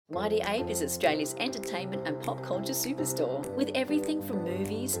Mighty Ape is Australia's entertainment and pop culture superstore. With everything from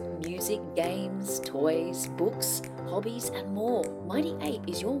movies, music, games, toys, books, hobbies, and more, Mighty Ape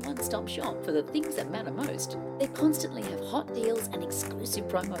is your one-stop shop for the things that matter most. They constantly have hot deals and exclusive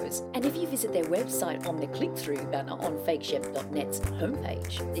promos. And if you visit their website on the click-through banner on fakechef.net's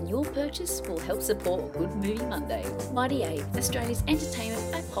homepage, then your purchase will help support Good Movie Monday. Mighty Ape, Australia's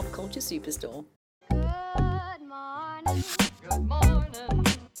entertainment and pop culture superstore. Good morning. Good morning.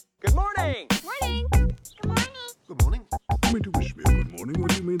 Good morning! Morning. Good morning. Good morning. You mean to wish me a good morning? What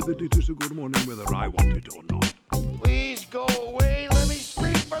do you mean that it is a good morning whether I want it or not? Please go away. Let me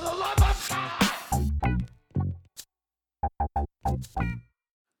speak for the love of God!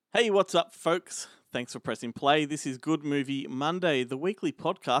 Hey, what's up, folks? Thanks for pressing play. This is Good Movie Monday, the weekly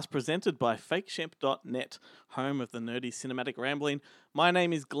podcast presented by fakeshep.net, home of the nerdy cinematic rambling. My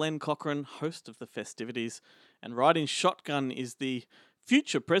name is Glenn Cochran, host of the festivities, and riding shotgun is the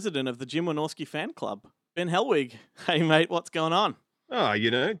future president of the Jim Wynorski fan club, Ben Helwig. Hey, mate, what's going on? Oh,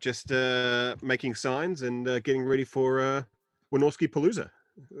 just making signs and getting ready for Wynorski Palooza.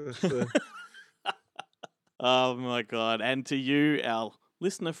 Oh, my God. And to you, our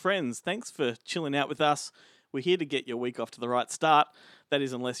listener friends, thanks for chilling out with us. We're here to get your week off to the right start. That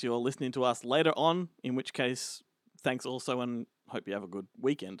is, unless you're listening to us later on, in which case, thanks also, and hope you have a good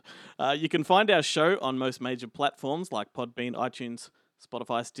weekend. You can find our show on most major platforms like Podbean, iTunes,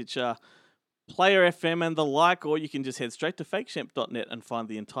 Spotify, Stitcher, Player FM, and the like, or you can just head straight to fakeshep.net and find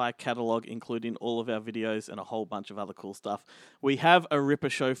the entire catalogue, including all of our videos and a whole bunch of other cool stuff. We have a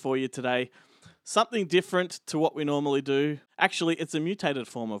ripper show for you today. Something different to what we normally do. Actually, it's a mutated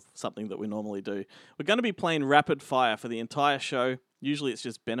form of something that we normally do. We're going to be playing Rapid Fire for the entire show. Usually it's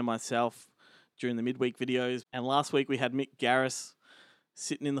just Ben and myself during the midweek videos. And last week we had Mick Garris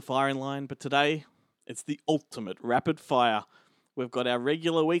sitting in the firing line. But today, it's the ultimate Rapid Fire. We've got our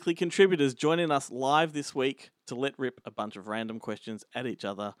regular weekly contributors joining us live this week to let rip a bunch of random questions at each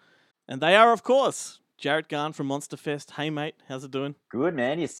other. And they are, of course, Jarrett Garn from Monster Fest. Hey, mate, how's it doing? Good,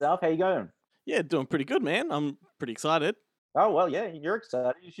 man. Yourself? How you going? Yeah, doing pretty good, man. I'm pretty excited. Oh, well, yeah, you're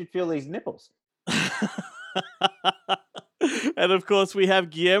excited. You should feel these nipples. And, of course, we have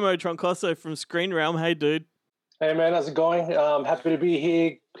Guillermo Troncoso from Screen Realm. Hey, dude. Hey, man, how's it going? Happy to be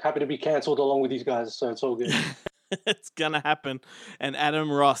here. Happy to be cancelled along with these guys, so it's all good. It's going to happen. And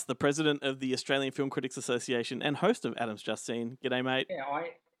Adam Ross, the president of the Australian Film Critics Association and host of Adam's Just Seen. G'day, mate. Yeah,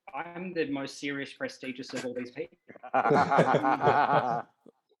 I'm the most serious, prestigious of all these people.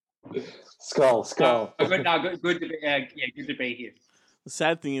 Skull. Good to be. Good to be here. The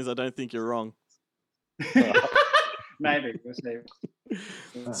sad thing is, I don't think you're wrong. Maybe we'll see.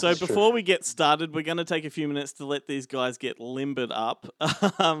 So before we get started, we're going to take a few minutes to let these guys get limbered up.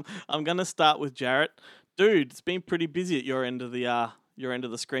 I'm going to start with Jarrett. Dude, it's been pretty busy at your end of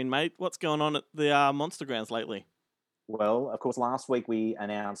the screen, mate. What's going on at the Monster Grounds lately? Well, of course, last week we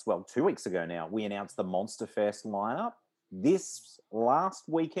announced, 2 weeks ago now, we announced the Monster Fest lineup. This last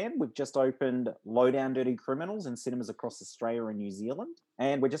weekend, we've just opened Lowdown Dirty Criminals in cinemas across Australia and New Zealand.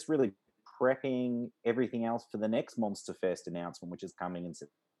 And we're just really prepping everything else for the next Monster Fest announcement, which is coming in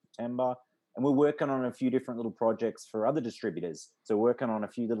September. And we're working on a few different little projects for other distributors. So we're working on a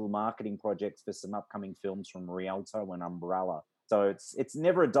few little marketing projects for some upcoming films from Rialto and Umbrella. So it's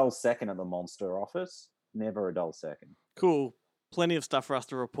never a dull second at the Monster office. Never a dull second. Cool. Plenty of stuff for us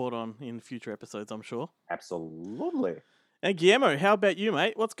to report on in future episodes, I'm sure. Absolutely. And Guillermo, how about you,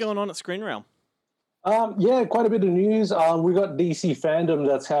 mate? What's going on at Screen Realm? Yeah, quite a bit of news. We got DC fandom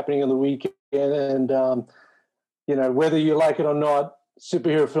that's happening on the weekend, and whether you like it or not,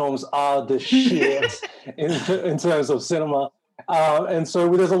 superhero films are the shit in terms of cinema. And so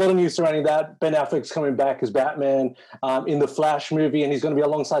there's a lot of news surrounding that. Ben Affleck's coming back as Batman in the Flash movie, and he's going to be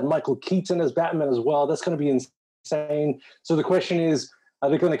alongside Michael Keaton as Batman as well. That's going to be insane. So the question is, are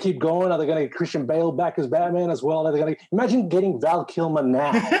they going to keep going? Are they going to get Christian Bale back as Batman as well? Are they going to imagine getting Val Kilmer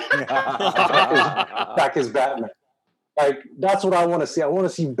now back as Batman? Like, that's what I want to see. I want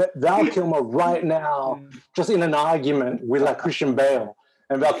to see Val Kilmer right now, just in an argument with Christian Bale,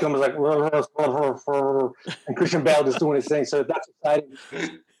 and Val Kilmer's like, and Christian Bale just doing his thing. So that's exciting.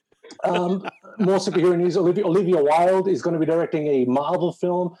 More superhero news. Olivia Wilde is going to be directing a Marvel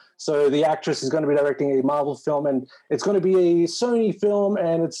film. So the actress is going to be directing a Marvel film, and it's going to be a Sony film,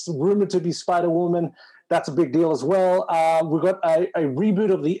 and it's rumored to be Spider-Woman. That's a big deal as well. We've got a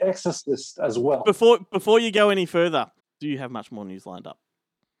reboot of The Exorcist as well. Before you go any further, do you have much more news lined up?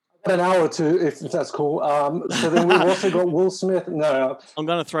 An hour or two, if that's cool. So then we've also got Will Smith. No. I'm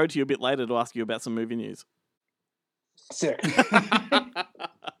going to throw to you a bit later to ask you about some movie news. Sick.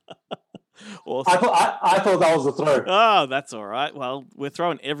 Awesome. I thought that was the throw. Oh, that's all right. Well, we're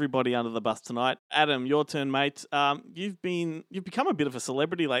throwing everybody under the bus tonight. Adam, your turn, mate. You've become a bit of a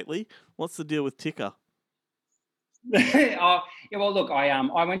celebrity lately. What's the deal with Ticker? Yeah, well, look,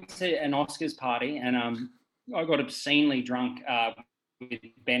 I went to an Oscars party and I got obscenely drunk with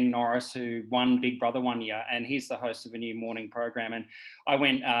Ben Norris, who won Big Brother one year, and he's the host of a new morning program. And I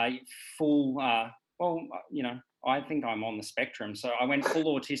went full, I think I'm on the spectrum, so I went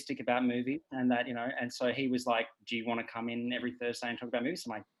full autistic about movies, and that, and so he was like, "Do you want to come in every Thursday and talk about movies?"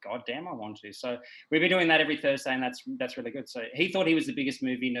 I'm like, "God damn, I want to." So we've been doing that every Thursday, and that's really good. So he thought he was the biggest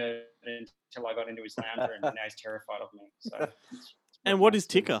movie nerd until I got into his lounger, and now he's terrified of me. So. And what is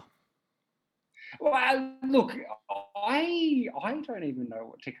Ticker? Well, look, I don't even know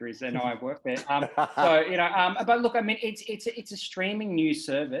what Ticker is, and I work there. But look, I mean, it's a streaming news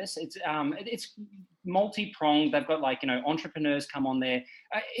service. It's multi-pronged. They've got entrepreneurs come on there.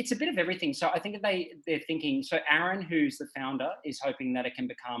 It's a bit of everything. So I think they're thinking. So Aaron, who's the founder, is hoping that it can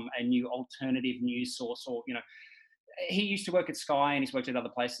become a new alternative news source, or he used to work at Sky and he's worked at other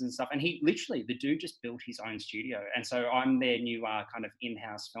places and stuff. And the dude just built his own studio. And so I'm their new kind of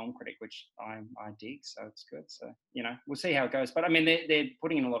in-house film critic, which I dig. So it's good. So, we'll see how it goes. But I mean, they're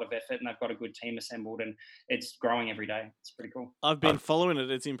putting in a lot of effort and they've got a good team assembled and it's growing every day. It's pretty cool. I've been following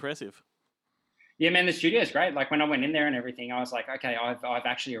it. It's impressive. Yeah, man, the studio is great. Like when I went in there and everything, I was like, okay, I've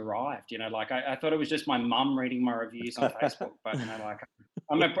actually arrived. I thought it was just my mum reading my reviews on Facebook, but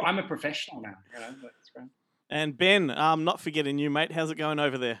I'm a professional now. But it's great. And Ben, not forgetting you, mate. How's it going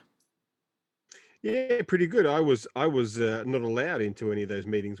over there? Yeah, pretty good. I was not allowed into any of those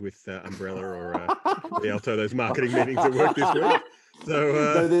meetings with Umbrella or Rialto, those marketing meetings at work this week.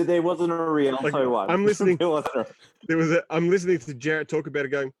 So there wasn't a Rialto one. I'm listening. I'm listening to Jarrett talk about it,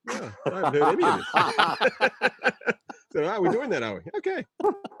 going, "Oh, I haven't heard any of this." So, we're doing that, are we? Okay.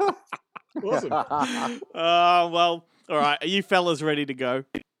 Awesome. Well, all right. Are you fellas ready to go?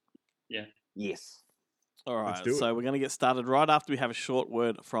 Yeah. Yes. All right. Let's do it. So we're going to get started right after we have a short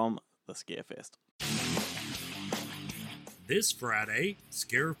word from the Scarefest. This Friday,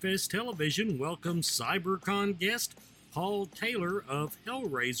 Scarefest Television welcomes CyberCon guest Paul Taylor of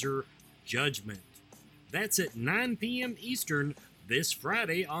Hellraiser Judgment. That's at 9 p.m. Eastern this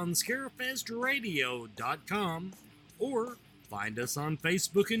Friday on ScarefestRadio.com, or find us on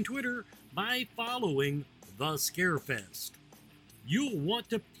Facebook and Twitter by following The Scarefest. You'll want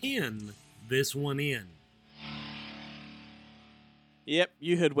to pin this one in. Yep,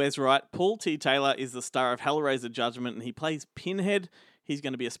 you heard Wes right. Paul T. Taylor is the star of Hellraiser Judgment, and he plays Pinhead. He's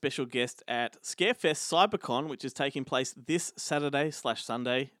going to be a special guest at Scarefest CyberCon, which is taking place this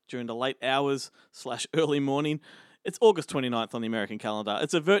Saturday/Sunday during the late hours/early morning. It's August 29th on the American calendar.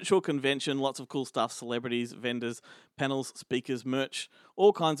 It's a virtual convention, lots of cool stuff, celebrities, vendors, panels, speakers, merch,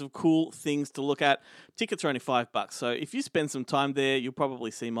 all kinds of cool things to look at. Tickets are only $5, so if you spend some time there, you'll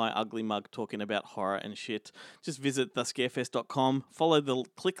probably see my ugly mug talking about horror and shit. Just visit thescarefest.com, follow the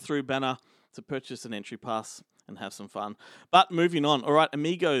click-through banner to purchase an entry pass and have some fun. But moving on. All right,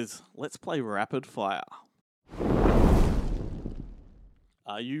 amigos, let's play Rapid Fire.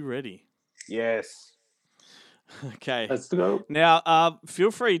 Are you ready? Yes. Okay. Let's go. Now,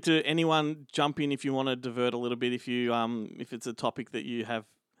 feel free to anyone jump in if you want to divert a little bit. If it's a topic that you have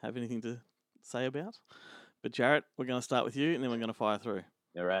anything to say about. But Jarrett, we're going to start with you, and then we're going to fire through.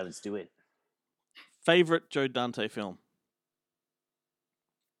 All right, let's do it. Favorite Joe Dante film?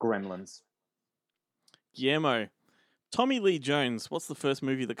 Gremlins. Guillermo. Tommy Lee Jones. What's the first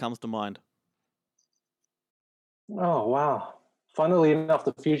movie that comes to mind? Oh, wow. Funnily enough,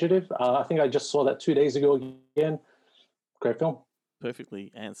 The Fugitive. I think I just saw that 2 days ago again. Great film. Perfectly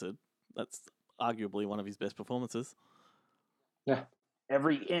answered. That's arguably one of his best performances. Yeah.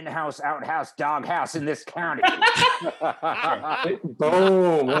 Every in-house, outhouse, doghouse in this county.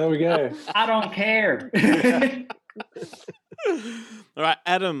 Boom. There we go. I don't care. All right,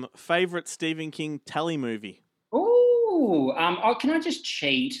 Adam, favorite Stephen King tally movie? Ooh, can I just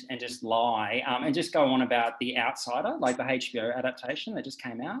cheat and just lie and just go on about The Outsider, like the HBO adaptation that just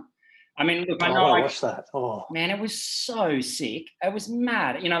came out? I mean, look, I know I watched that. Oh, man, it was so sick. It was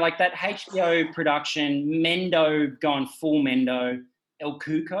mad. Like that HBO production, Mendo gone full Mendo, El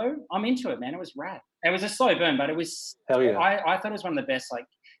Cuco. I'm into it, man. It was rad. It was a slow burn, but it was. Hell yeah. I thought it was one of the best.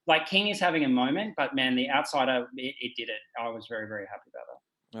 Like King is having a moment, but man, The Outsider, it did it. I was very, very happy about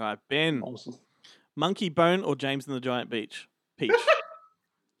that. All right, Ben. awesome. Monkey Bone or James and the Giant Peach?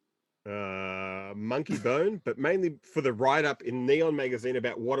 Monkey Bone, but mainly for the write-up in Neon magazine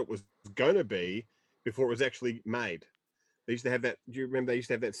about what it was going to be before it was actually made. They used to have that. Do you remember they used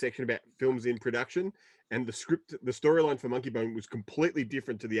to have that section about films in production? And the script, the storyline for Monkey Bone was completely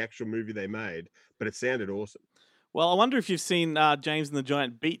different to the actual movie they made, but it sounded awesome. Well, I wonder if you've seen James and the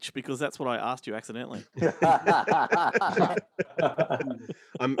Giant Beach, because that's what I asked you accidentally.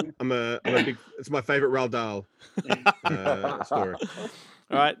 I'm a big. It's my favorite Roald Dahl story.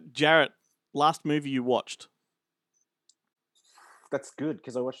 All right, Jarrett, last movie you watched? That's good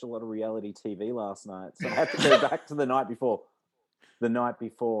because I watched a lot of reality TV last night, so I had to go back to the night before. The night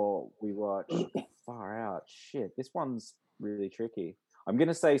before we watched Far Out. Shit, this one's really tricky. I'm going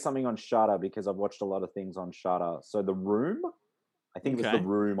to say something on Shudder because I've watched a lot of things on Shudder. So The Room, I think it was The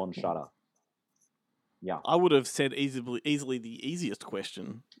Room on Shudder. Yeah. I would have said easily the easiest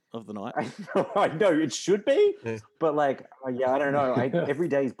question of the night. I know it should be, but like, I don't know. Every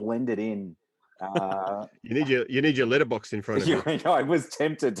day's blended in. You need your letterbox in front of you. I was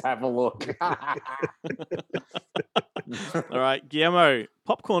tempted to have a look. All right, Guillermo,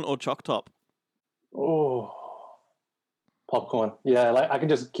 popcorn or Choc Top? Oh, popcorn. Yeah, like I can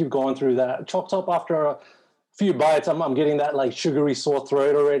just keep going through that. Choc Top, after a few bites, I'm getting that like sugary sore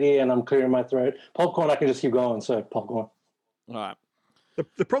throat already, and I'm clearing my throat. Popcorn, I can just keep going. So popcorn. All right.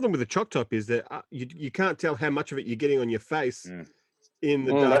 The problem with the Choc Top is that you can't tell how much of it you're getting on your face in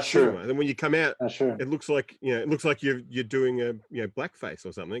the dark cinema. And when you come out, it looks like you're doing a blackface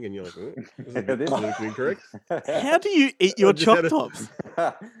or something, and you're like, oh, this is incorrect. How do you eat your Choc Tops?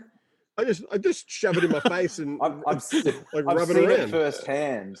 I just shove it in my face and I've seen it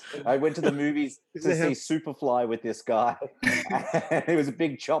firsthand. I went to the movies to see Superfly with this guy. It was a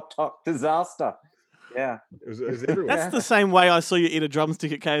big Choc Top disaster. Yeah, it was everywhere. That's the same way I saw you eat a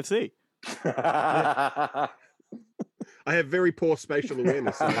drumstick at KFC. I have very poor spatial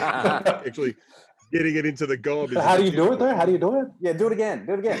awareness. So actually, getting it into the gob. How do you do it there? How do you do it? Yeah, do it again.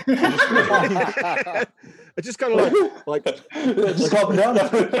 Do it again. I just kind of like just up and down,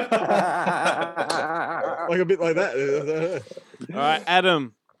 like a bit like that. All right,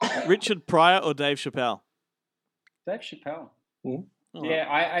 Adam, Richard Pryor or Dave Chappelle? Dave Chappelle. Oh.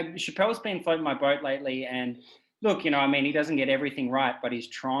 Yeah, Chappelle's been floating my boat lately, and look, I mean, he doesn't get everything right, but he's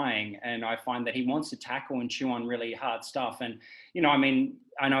trying, and I find that he wants to tackle and chew on really hard stuff. And I mean,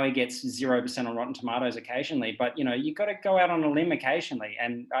 I know he gets 0% on Rotten Tomatoes occasionally, but you got to go out on a limb occasionally.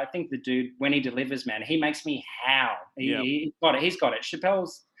 And I think the dude, when he delivers, man, he makes me howl. He's got it. He's got it.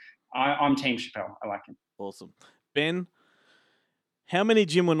 Chappelle's. I'm Team Chappelle. I like him. Awesome, Ben. How many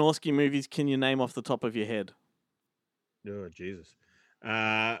Jim Wynorski movies can you name off the top of your head? Oh Jesus.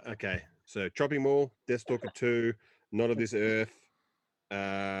 Okay, so Chopping Mall, Deathstalker 2, Not of This Earth,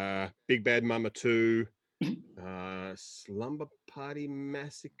 Big Bad Mama 2, Slumber Party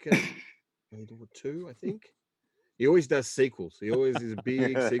Massacre 2, I think. He always does sequels. He always is a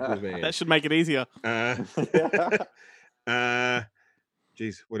big sequels man. That should make it easier.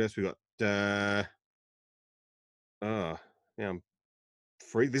 Geez, what else we got? Yeah, I'm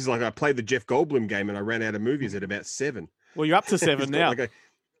free. This is like I played the Jeff Goldblum game and I ran out of movies at about 7. Well, you're up to 7 now.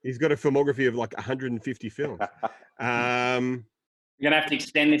 He's got a filmography of like 150 films. You're going to have to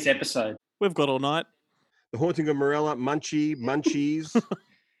extend this episode. We've got all night. The Haunting of Morella, Munchies.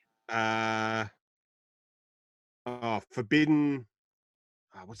 Forbidden.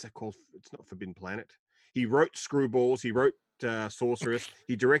 What's that called? It's not Forbidden Planet. He wrote Screwballs. He wrote Sorceress.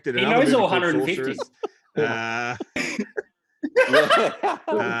 He directed another movie called 150.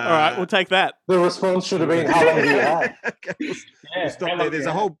 All right, we'll take that. The response should have been, how long do you have? We'll stop there. There's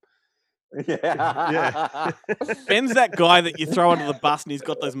a whole... Yeah. Ben's that guy that you throw under the bus and he's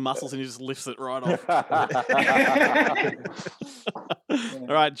got those muscles and he just lifts it right off. All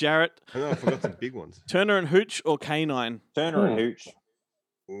right, Jarrett. I know, I forgot some big ones. Turner and Hooch or Canine? Turner and Hooch.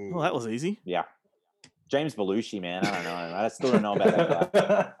 Well, that was easy. Yeah. James Belushi, man. I don't know. I still don't know about that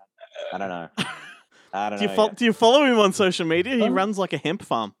guy. I don't know. Do you follow him on social media? He runs like a hemp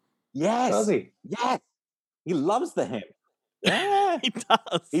farm. Yes. Does he? Yes. He loves the hemp. Yeah. He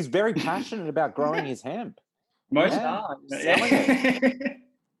does. He's very passionate about growing his hemp. Most are.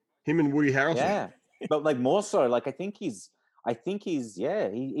 Him and Woody Harrelson. Yeah. But like more so, like I think he's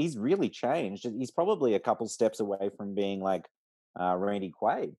he's really changed. He's probably a couple steps away from being like Randy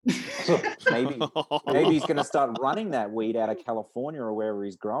Quaid. maybe he's going to start running that weed out of California or wherever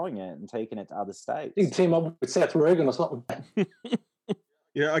he's growing it and taking it to other states. You can team up with Seth Rogen or something.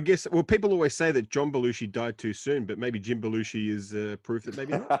 Yeah, I guess. Well, people always say that John Belushi died too soon, but maybe Jim Belushi is proof that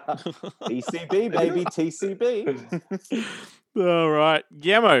maybe not. TCB, baby, TCB. All right,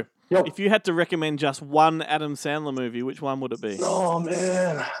 Guillermo. Yep. If you had to recommend just one Adam Sandler movie, which one would it be? Oh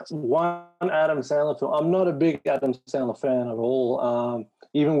man, one Adam Sandler film. I'm not a big Adam Sandler fan at all.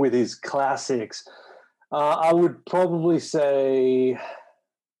 Even with his classics, I would probably say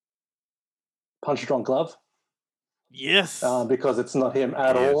Punch a Drunk Glove. Yes. Because it's not him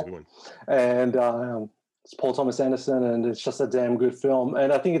at Yeah, that's a all. good one. And it's Paul Thomas Anderson, and it's just a damn good film.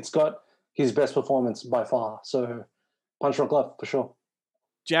 And I think it's got his best performance by far. So Punch Drunk Glove, for sure.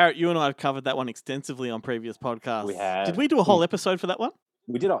 Jarrett, you and I have covered that one extensively on previous podcasts. We have. Did we do a whole episode for that one?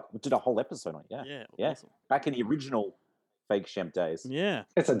 We did a whole episode on it. Yeah. Yeah. Awesome. Back in the original Fake Shemp days. Yeah.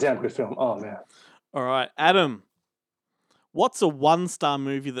 It's a damn good film. Oh, man. All right. Adam, what's a 1-star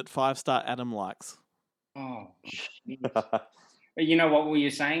movie that 5-star Adam likes? Oh, shit. But you know what were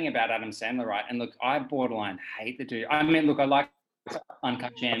you saying about Adam Sandler, right? And look, I borderline hate the dude. I mean, look, I like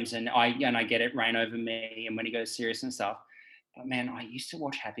Uncut Gems, and I get it, Rain Over Me, and when he goes serious and stuff. But man, I used to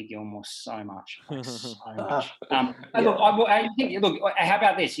watch Happy Gilmore so much, so much. Look, how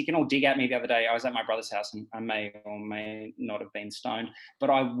about this? You can all dig at me the other day. I was at my brother's house, and I may or may not have been stoned, but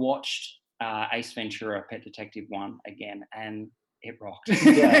I watched Ace Ventura: Pet Detective 1 again, and it rocked.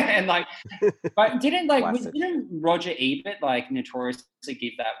 And but didn't Roger Ebert notoriously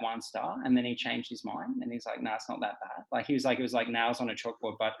give that 1 star, and then he changed his mind, and he's like, no, it's not that bad. Like it was like nails on a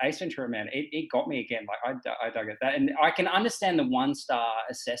chalkboard. But Ace Ventura, man, it got me again. Like I dug it. That, and I can understand the 1-star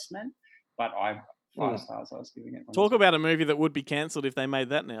assessment, but 5 stars I was giving it. Talk about a movie that would be cancelled if they made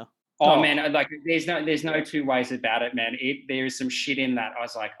that now. Oh man, like there's no two ways about it, man. There is some shit in that. I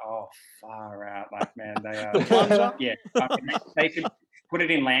was like, oh, far out, like man, they are. The plunger? Yeah, they should put it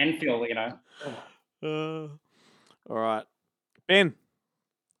in landfill, you know. All right, Ben.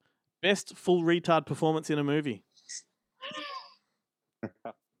 Best full retard performance in a movie.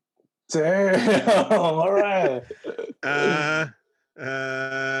 Damn. All right.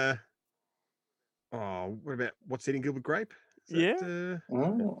 What about What's Eating Gilbert Grape? Yeah.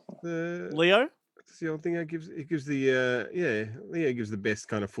 The Leo? That's the old thing. It gives the Leo gives the best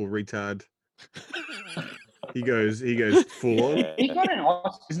kind of full retard. He goes full on. He got an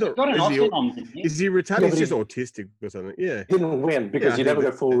Oscar. He's not. Got an Is Oscar he, nom, didn't he? is he retarded? Yeah, He's but just autistic or something. Yeah. Didn't win because I you think never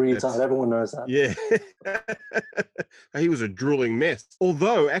go full that's- retard. Everyone knows that. Yeah. He was a drooling mess.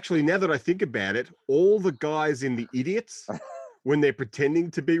 Although, actually, now that I think about it, all the guys in The Idiots, when they're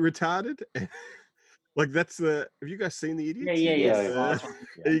pretending to be retarded, like that's the. Have you guys seen The Idiots? Yeah.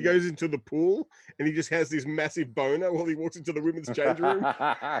 And he goes into the pool and he just has this massive boner while he walks into the women's change room.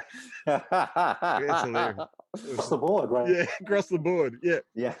 That's hilarious. Across the board, right? Yeah, across the board. Yeah.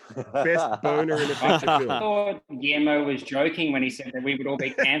 Yeah. Best boner in a I feature film. thought Guillermo was joking when he said that we would all be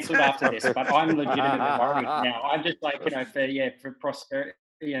cancelled after this, but I'm legitimately worried now. I'm just like, for prosperity.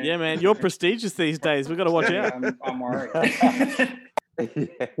 Yeah, man, you're prestigious these days. We've got to watch out. I'm worried.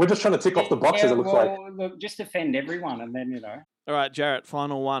 We're just trying to tick off the boxes, it looks like. Look, just offend everyone, and then All right, Jarrett,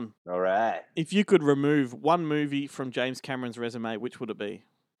 final one. All right. If you could remove one movie from James Cameron's resume, which would it be?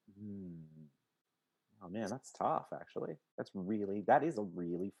 Oh man, that's tough. Actually, that is a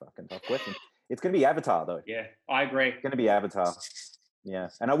really fucking tough question. It's gonna be Avatar, though. Yeah, I agree. It's gonna be Avatar. Yeah,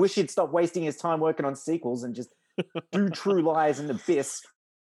 and I wish he'd stop wasting his time working on sequels and just do True Lies and Abyss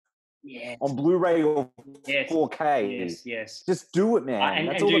on Blu-ray or 4K. Yes. Just do it, man. And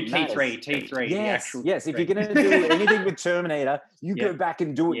That's do all that matters. T3. Yes. If you're gonna do anything with Terminator, you Yeah. go back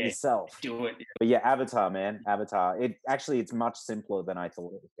and do it Yeah. yourself. Do it. But yeah, Avatar, man, Avatar. It's much simpler than I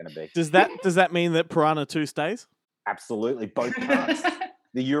thought it was gonna be. Does that mean that Piranha 2 stays? Absolutely, both cuts.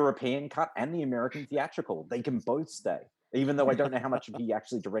 The European cut and the American theatrical. They can both stay. Even though I don't know how much he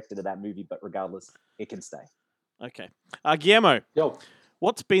actually directed of that movie, but regardless, it can stay. Okay. Guillermo. Yo.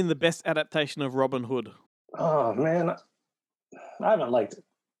 What's been the best adaptation of Robin Hood? Oh man, I haven't liked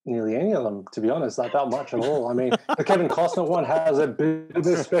nearly any of them, to be honest, not that much at all. I mean, the Kevin Costner one has a bit of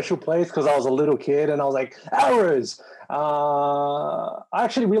a special place because I was a little kid and I was like, arrows. I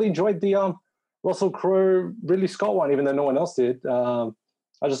actually really enjoyed the Russell Crowe, Ridley Scott one, even though no one else did. I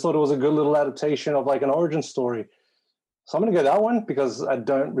just thought it was a good little adaptation of like an origin story. So I'm going to go that one because I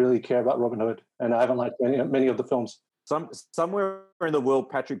don't really care about Robin Hood and I haven't liked many of the films. Somewhere in the world,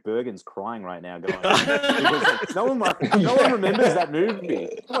 Patrick Bergen's crying right now. Going, because, no one remembers that movie.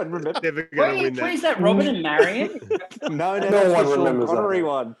 No one remembers. Never gonna win that. Please, that Robin and Marion? No one one remembers that. Connery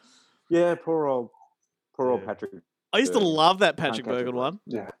one. Yeah, poor old Patrick. I used to Bergen. love that Patrick Can't catch Bergen it. one.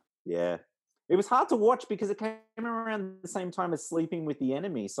 Yeah. It was hard to watch because it came around the same time as Sleeping with the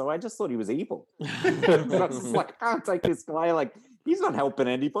Enemy, so I just thought he was evil. I was just like, I can't take this guy. Like, he's not helping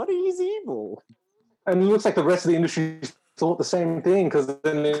anybody. He's evil. And it looks like the rest of the industry thought the same thing because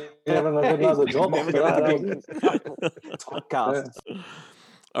then they never got another job. Never got the big podcast.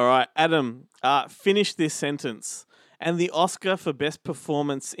 All right, Adam, finish this sentence. And the Oscar for Best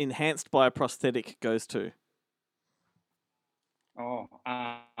Performance Enhanced by a Prosthetic goes to?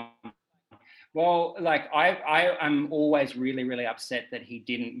 Well, like I am always really, really upset that he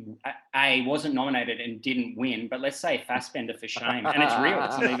wasn't nominated and didn't win. But let's say Fassbender for shame, and it's real.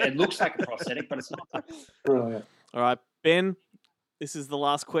 It's not even, it looks like a prosthetic, but it's not. Brilliant. All right, Ben, this is the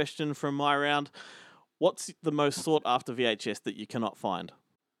last question from my round. What's the most sought after VHS that you cannot find?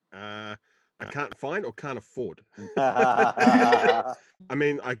 I can't find or can't afford. I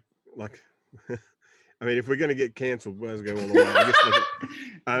mean, I mean, if we're going to get cancelled, we'll go all the way.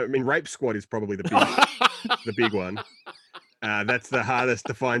 I mean, Rape Squad is probably the big one. That's the hardest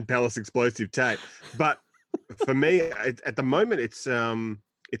to find Palace explosive tape. But for me, at the moment, it's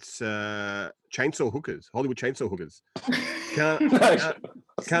Chainsaw Hookers, Hollywood Chainsaw Hookers.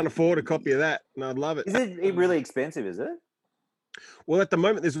 Can't afford a copy of that, and I'd love it. Is it really expensive? Is it? Well, at the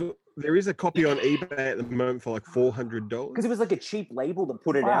moment, there is a copy on eBay at the moment for like $400. Because it was like a cheap label that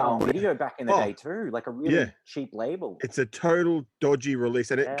put it out on video back in the day too, like a really cheap label. It's a total dodgy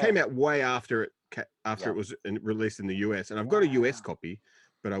release, and it came out way after it was released in the US. And I've got a US copy,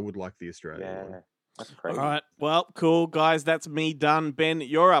 but I would like the Australian one. That's crazy. All right, well, cool, guys. That's me done. Ben,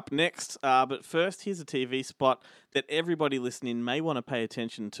 you're up next. But first, here's a TV spot that everybody listening may want to pay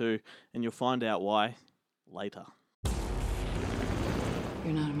attention to, and you'll find out why later.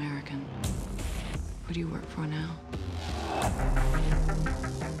 You're not American. Who do you work for now?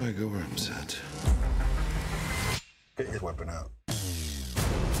 I go where I'm sent. Get your weapon out.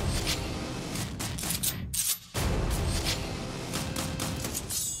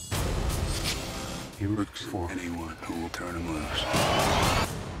 He works for anyone who will turn him loose.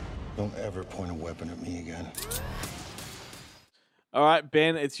 Don't ever point a weapon at me again. All right,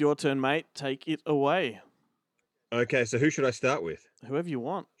 Ben, it's your turn, mate. Take it away. Okay, so who should I start with? Whoever you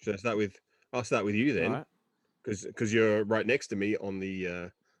want. Should I start with? I'll start with you then, because you're right next to me on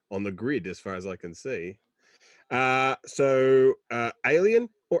the grid as far as I can see. So Alien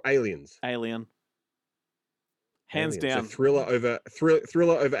or Aliens? Alien. Hands down. So thriller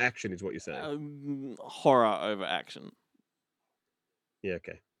over action is what you're saying. Horror over action. Yeah.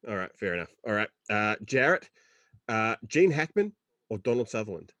 Okay. All right. Fair enough. All right. Jarrett, Gene Hackman or Donald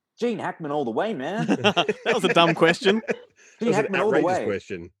Sutherland? Gene Hackman all the way, man. That was a dumb question. Gene Hackman all the way.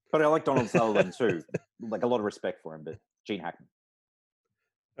 Question. But I like Donald Sutherland too. Like a lot of respect for him, but Gene Hackman.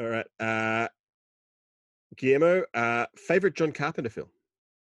 All right. Guillermo, favorite John Carpenter film?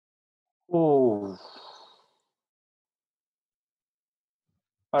 Oh,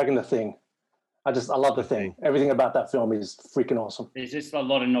 I reckon The Thing. I love The Thing. Everything about that film is freaking awesome. There's just a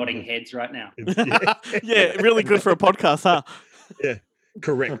lot of nodding heads right now. Yeah, really good for a podcast, huh? Yeah,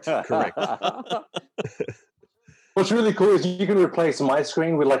 correct. What's really cool is you can replace my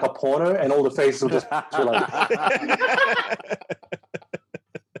screen with like a porno and all the faces will just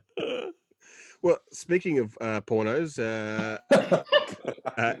Well, speaking of pornos,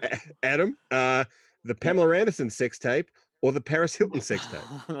 Adam, the Pamela Anderson sex tape or the Paris Hilton sex tape?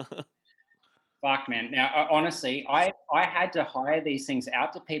 Fuck, man. Now, honestly, I had to hire these things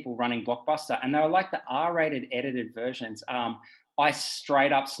out to people running Blockbuster, and they were like the R-rated edited versions. I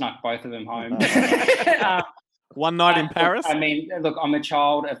straight up snuck both of them home. One night in Paris? I mean, look, I'm a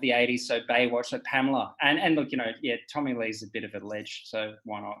child of the 80s, so Baywatch, so Pamela. And look, Tommy Lee's a bit of a ledge, so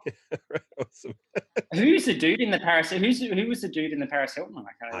why not? Awesome. Who's the dude in the Paris? Who was the dude in the Paris Hilton one?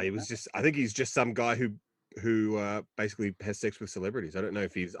 I think he's just some guy who basically has sex with celebrities. I don't know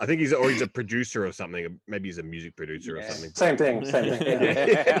if he's a producer or something. Maybe he's a music producer or something. Same thing.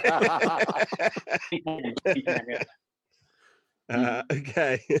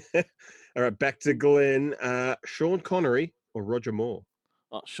 Okay. All right, back to Glenn. Sean Connery or Roger Moore?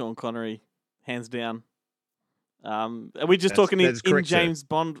 Oh, Sean Connery, hands down. Are we just talking in James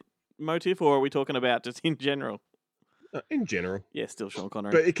Bond motive, or are we talking about just in general? In general. Yeah, still Sean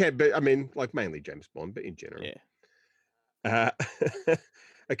Connery. But it can be, I mean, like mainly James Bond, but in general. Yeah.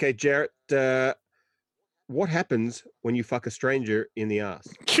 Okay, Jarrett, what happens when you fuck a stranger in the ass?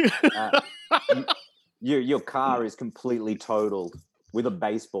 Your car is completely totaled with a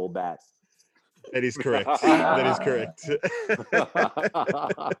baseball bat. That is correct. That is correct.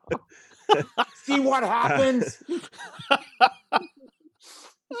 See what happens?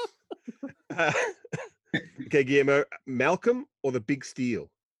 Okay, Guillermo, Malcolm or The Big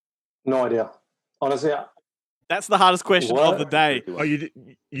Steal? No idea. Honestly, that's the hardest question of the day. Oh, you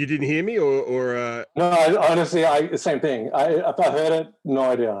didn't hear me, or? No, honestly, same thing. If I heard it,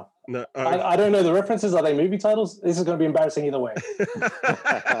 no idea. No, I don't know the references. Are they movie titles? This is going to be embarrassing either way.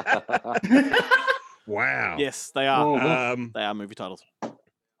 Wow. Yes, they are. Mm-hmm. They are movie titles.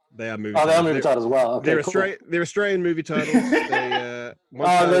 They are movie Oh, they are titles. movie titles as well. Okay, They're cool. They're Australian movie titles. They,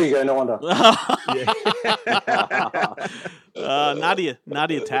 Oh, there you go. No wonder. Nadia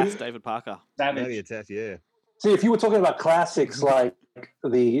Tass, David Parker. Nadia Tass, yeah. See, if you were talking about classics like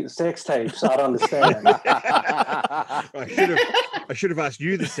the sex tapes, I'd understand. I should have asked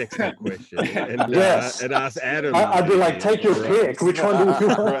you the sex tape question and, Yes. and asked Adam. I'd be like, take your pick. Which one do you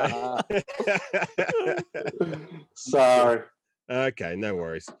want? Sorry. Okay, no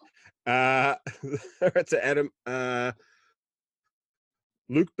worries. All right, so Adam,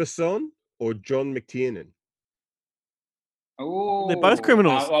 Luc Besson or John McTiernan? Oh, They're both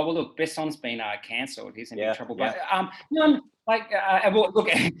criminals. well, look, Besson's been cancelled. He's in big trouble. yeah. But well, look,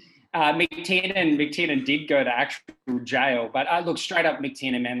 McTiernan did go to actual jail. But look, straight up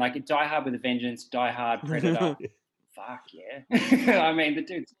McTiernan, man, like Die Hard with a Vengeance, Die Hard, Predator. Fuck yeah! I mean, the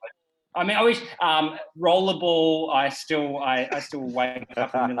dude's. I wish Rollerball. I still wake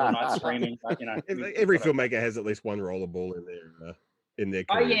up in the middle of the night screaming. But, you know, Every filmmaker has at least one rollerball in their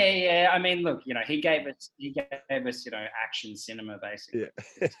oh career. yeah. I mean, look, you know, he gave us, you know, action cinema basically.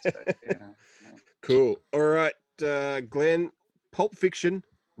 Yeah. So, you know. Cool. All right, Glenn, Pulp Fiction,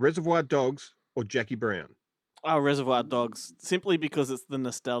 Reservoir Dogs, or Jackie Brown? Oh, Reservoir Dogs, simply because it's the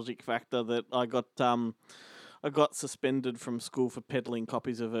nostalgic factor that I got suspended from school for peddling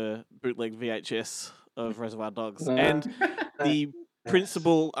copies of a bootleg VHS of Reservoir Dogs, and the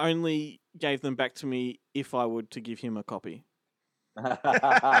principal only gave them back to me if I would to give him a copy.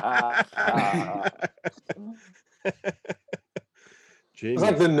 It's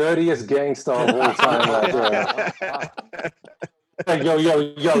like the nerdiest gangster of all time right there. Hey,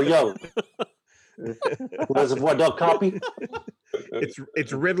 yo. Reservoir Dog copy?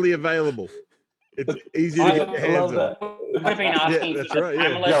 It's readily available. It's easy to get your hands on. I've been asking that's for right.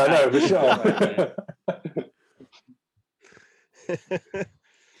 Pamela. Yeah, I know, for sure.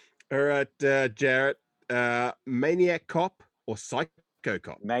 All right, Jarrett, Maniac Cop or Psycho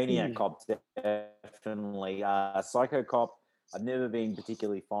Cop? Maniac Cop, definitely. Psycho Cop, I've never been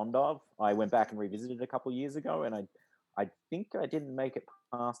particularly fond of. I went back and revisited a couple of years ago, and I think I didn't make it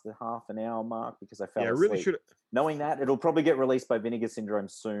past the half an hour mark because I fell Yeah, I asleep. really should. Knowing that it'll probably get released by Vinegar Syndrome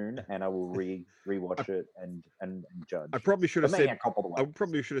soon, and I will rewatch it and judge. I probably should have But said. Maniac Cop all the way. I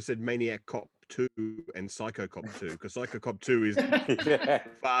probably should have said Maniac Cop 2 and Psycho Cop 2 because Psycho Cop 2 is Yeah.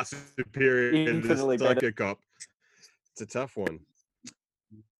 far superior to Infinitely Psycho better. Cop. It's a tough one.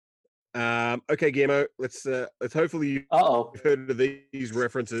 Okay, Guillermo, let's hopefully you've heard of these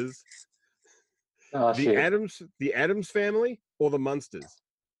references. Oh, the shit. Addams Family or the Munsters?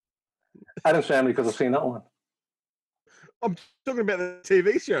 Addams Family, because I've seen that one. I'm talking about the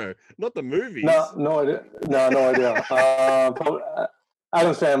TV show, not the movies. No idea. No idea. Probably,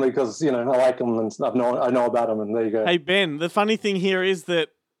 Addams Family, because I like them and I know about them, and there you go. Hey Ben, the funny thing here is that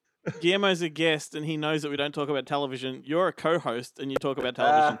Guillermo's a guest and he knows that we don't talk about television. You're a co-host and you talk about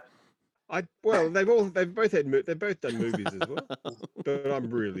television. They've both done movies as well, but I'm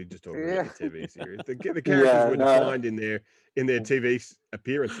really just talking about the TV series. The characters were defined in their TV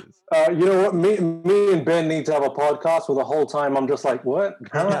appearances. You know what? Me and Ben need to have a podcast where the whole time I'm just like, what?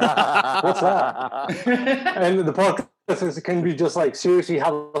 Huh? What's that? And the podcast can be just like, seriously,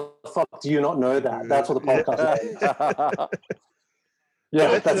 how the fuck do you not know that? That's what the podcast is.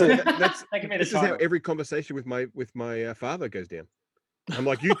 Yeah, that's it. This is how every conversation with my father goes down. I'm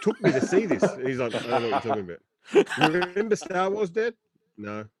like, you took me to see this. And he's like, I don't know what you're talking about. Remember Star Wars, Dad?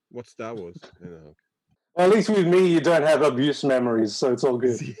 No. What's Star Wars? Well, at least with me, you don't have abuse memories, so it's all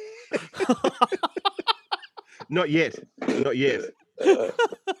good. Not yet.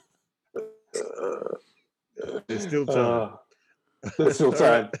 There's still time. There's still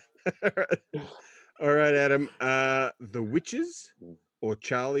time. All right, Adam. The Witches or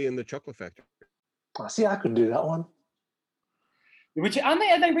Charlie and the Chocolate Factory? See, I could do that one. Which are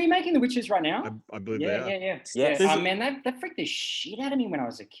they remaking The Witches right now? I believe they are. Yeah. Man, that freaked the shit out of me when I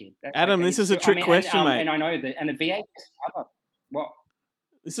was a kid. Adam, this is a trick question, mate. And I know that, and the VHS cover. What?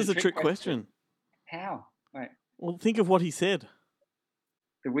 This is a trick question. How? Wait. Well, think of what he said.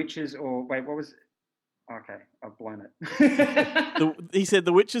 The Witches, or wait, what was? Okay, I've blown it. He said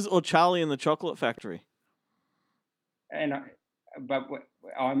The Witches or Charlie and the Chocolate Factory. And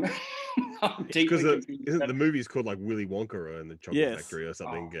I'm because isn't the movie's called like Willy Wonka and the Chocolate Factory or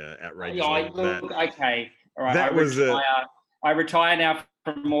something outrageous like that? Okay, all right. That I retire now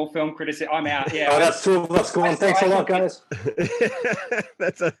from all film criticism. I'm out. Yeah. Oh, that's true. That's cool. Thanks a lot, guys.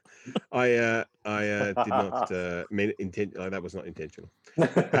 I did not mean intent. Like, that was not intentional.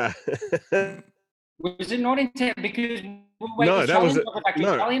 Was it not intentional? Because no, that was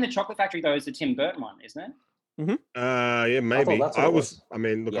Charlie and the Chocolate Factory though is the Tim Burton one, isn't it? Yeah, maybe. that's what it was. I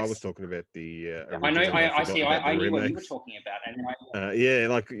mean, look, I Yes. was talking about the. I know. original, I see. forgot about I the knew what you were remakes. talking about, and then Yeah,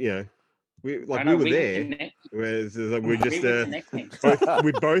 like we I know were we there. connect. Whereas like, we're just We were connecting.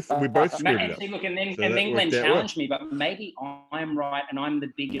 we both screwed it And up. see, look, and then So and that then Glenn worked out well. challenged me, but maybe I'm right and I'm the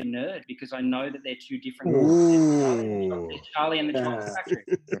bigger nerd because I know that they're two different. Ooh. There's Charlie and the Chocolate Yeah. Factory.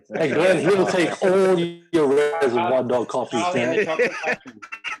 Hey, Glenn, he'll take all your Res of White Dog coffees, Charlie and the man. Chocolate Factory.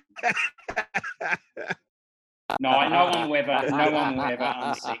 No one will ever.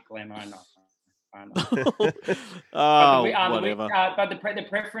 I'm sick, Glenn. I know. Oh, whatever. whatever. But the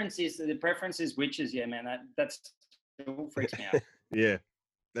preference is witches. Yeah, man. That still freaks me out. Yeah,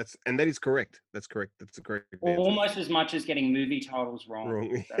 that is correct. That's correct. That's a correct answer. Almost as much as getting movie titles wrong.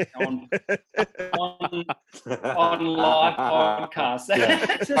 on live podcasts.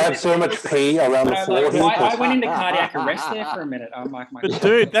 Yeah. I have so much pee around the forehead. I went into cardiac arrest there for a minute. I'm like, my But God,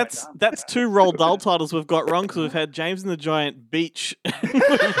 dude, I'm that's two Roald Dahl titles we've got wrong because we've had James and the Giant Beach,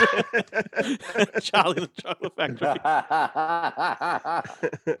 Charlie and the Chocolate Factory.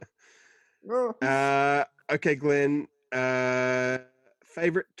 Okay, Glenn.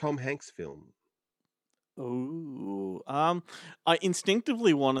 Favorite Tom Hanks film? Ooh, I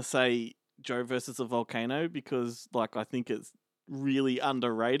instinctively want to say Joe versus the Volcano because, like, I think it's really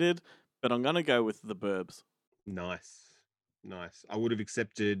underrated. But I'm gonna go with The Burbs. Nice. I would have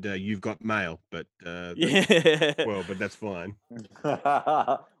accepted You've Got Mail, but Yeah. well, but that's fine.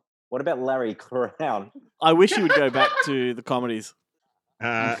 What about Larry Crown? I wish you would go back to the comedies.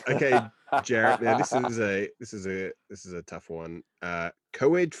 Okay, Jarrett. Now this is a tough one.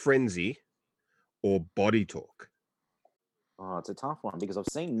 Co-ed Frenzy or Body Talk? Oh, it's a tough one because I've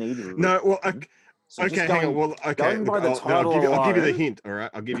seen neither. No, well, So just okay, hang on. Well, okay, going by the I'll title give you the alone- hint. All right,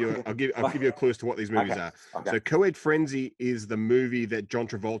 I'll give you a clue as to what these movies Okay, are. okay. So, Co-ed Frenzy is the movie that John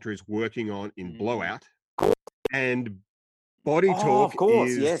Travolta is working on in Blowout, and Body Oh, of Talk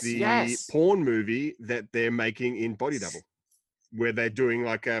course, is yes. porn movie that they're making in Body Double, where they're doing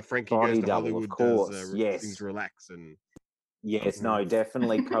like Frankie Body Goes to Double, of Hollywood, course, does yes. things relax and. Yes, no,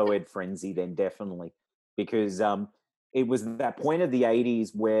 definitely co-ed Frenzy then, definitely. Because it was that point of the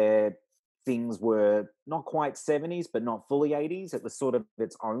 80s where things were not quite 70s, but not fully 80s. It was sort of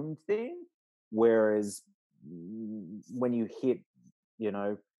its own thing. Whereas when you hit,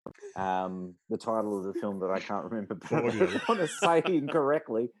 the title of the film that I can't remember, but I don't want to say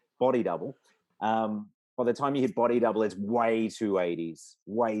incorrectly, Body Double. By the time you hit Body Double, it's way too 80s.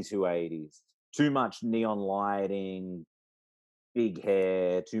 Way too 80s. Too much neon lighting, big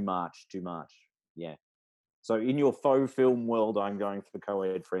hair, too much. Yeah. So in your faux film world, I'm going for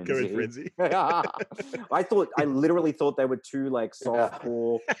Co-ed Frenzy. Co-ed Frenzy. I literally thought they were two like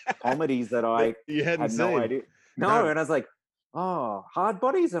softcore comedies that I You hadn't had no seen. idea. No, and I was like, oh, Hard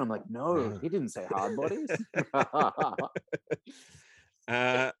Bodies? And I'm like, no, he didn't say Hard Bodies.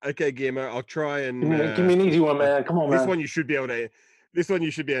 Okay, Guillermo, I'll try and Give me an easy one, man. Come on, this man. one you should be able to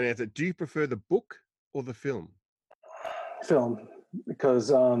answer. Do you prefer the book or the film? Film,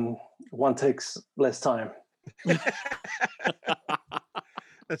 because one takes less time.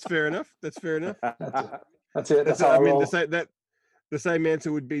 That's fair enough. That's it. That's how I I mean, roll. the same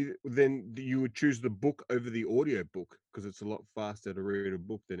answer would be then you would choose the book over the audio book because it's a lot faster to read a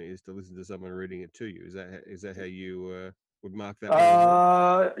book than it is to listen to someone reading it to you. Is that how you would mark that? One as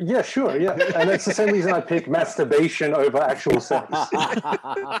well? Yeah, sure, yeah. And that's the same reason I pick masturbation over actual sex.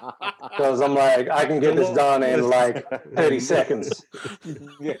 Because I'm like, I can get this done in like 30 seconds.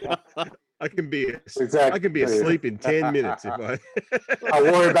 Yeah. I can be Exactly. I can be asleep in 10 minutes if I. I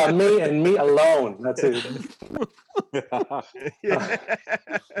worry about me and me alone. That's it. Yeah.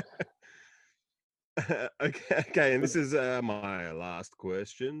 Okay, and this is my last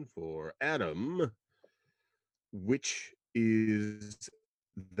question for Adam. Which is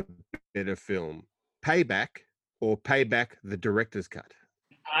the better film, Payback or Payback the Director's Cut?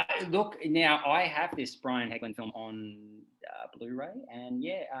 Look, now I have this Brian Hegland film on Blu-ray, and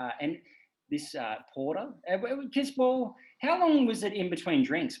and this Porter. Because, well, how long was it in between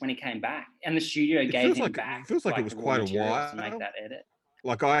drinks when he came back? And the studio gave him back. It feels like it was the raw quite a materials while to make that edit.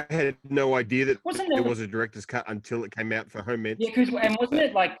 Like I had no idea that Wasn't it it- was a director's cut until it came out for Home Ed. Yeah, and wasn't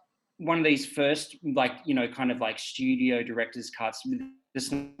it like one of these first, kind of like studio director's cuts? The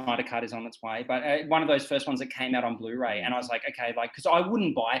Snyder Cut is on its way, but one of those first ones that came out on Blu-ray, and I was like, okay, because I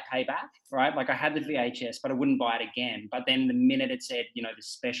wouldn't buy Payback, right? Like I had the VHS, but I wouldn't buy it again. But then the minute it said, the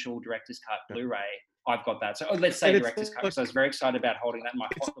special director's cut Blu-ray, I've got that. So let's say And it's director's cut, like- because I was very excited about holding that in my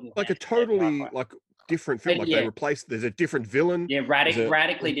hot little Like a hand. totally different film. Like Yeah. they replaced. There's a different villain. Yeah, There's a-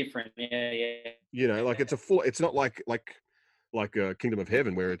 radically different. Yeah. Like it's a full. It's not like like Kingdom of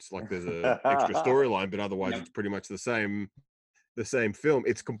Heaven, where it's like there's a extra storyline, but otherwise it's pretty much the same film.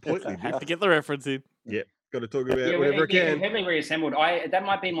 It's completely Have to different. get the reference in. Yeah, got to talk about whatever I can. Heavily reassembled. That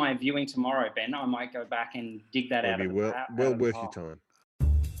might be my viewing tomorrow, Ben. I might go back and dig that out. It'll be well worth your time.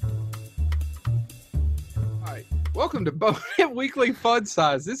 All right. Welcome to Bonehead Weekly Fun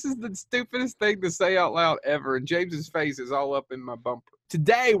Size. This is the stupidest thing to say out loud ever, and James's face is all up in my bumper.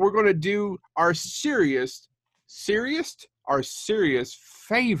 Today, we're going to do our serious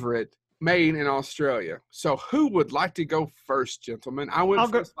favorite made in Australia. So who would like to go first, gentlemen? I went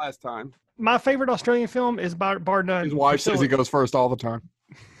first last time. My favorite Australian film is bar none. His wife says he goes first all the time.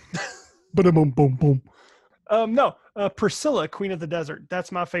 Boom, boom, boom. Priscilla, Queen of the Desert.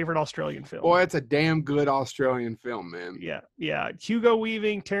 That's my favorite Australian film. Boy, it's a damn good Australian film, man. Yeah. Hugo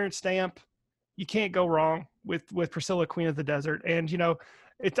Weaving, Terrence Stamp. You can't go wrong with Priscilla, Queen of the Desert. And, you know,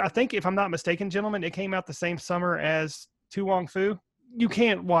 I think, if I'm not mistaken, gentlemen, it came out the same summer as Tu Wong Fu. You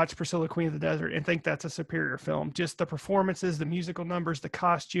can't watch Priscilla, Queen of the Desert and think that's a superior film. Just the performances, the musical numbers, the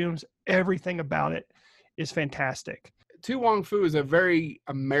costumes, everything about it is fantastic. Tu Wong Fu is a very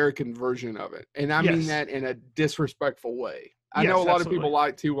American version of it. And I mean that in a disrespectful way. I know a lot of people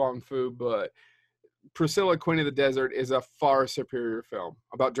like Tu Wong Fu, but Priscilla, Queen of the Desert is a far superior film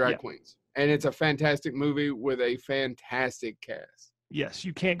about drag queens. And it's a fantastic movie with a fantastic cast. Yes,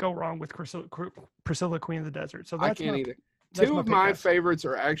 you can't go wrong with Priscilla, Queen of the Desert. So I can't either. Two of my favorites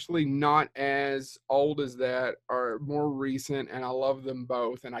are actually not as old as that, are more recent, and I love them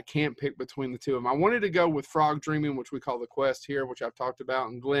both, and I can't pick between the two of them. I wanted to go with Frog Dreaming, which we call The Quest here, which I've talked about,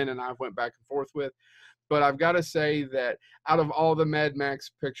 and Glenn and I went back and forth with. But I've got to say that out of all the Mad Max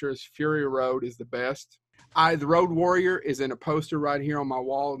pictures, Fury Road is the best. The Road Warrior is in a poster right here on my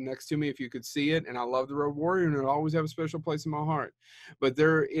wall next to me, if you could see it, and I love The Road Warrior, and it'll always have a special place in my heart. But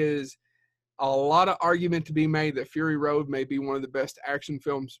there is a lot of argument to be made that Fury Road may be one of the best action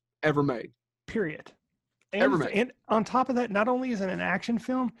films ever made. Period. Ever made. And on top of that, not only is it an action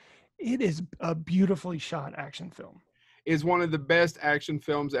film, it is a beautifully shot action film. Is one of the best action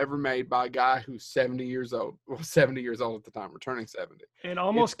films ever made by a guy who's 70 years old. Well, 70 years old at the time, returning 70. And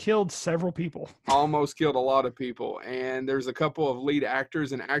almost killed several people. Almost killed a lot of people. And there's a couple of lead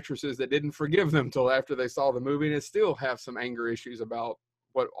actors and actresses that didn't forgive them till after they saw the movie, and still have some anger issues about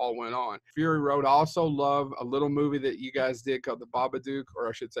what all went on. Fury Road. I also love a little movie that you guys did called The Babadook, or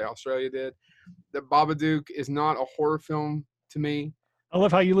I should say Australia did. The Babadook is not a horror film to me. I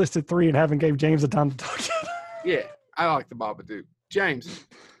love how you listed 3 and haven't gave James the time to talk. Yeah, I like The Babadook. James.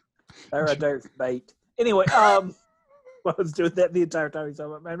 There's bait. Anyway, I was doing that the entire time.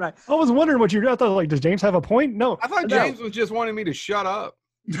 I was wondering what you're doing. I thought, like, does James have a point? No. I thought James was just wanting me to shut up.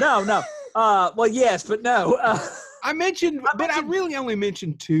 No. Well, yes, but no. I really only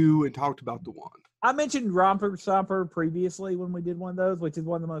mentioned 2 and talked about the one. I mentioned Romper Stomper previously when we did one of those, which is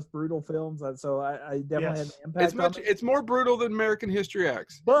one of the most brutal films. So I definitely had an impact. It's more brutal than American History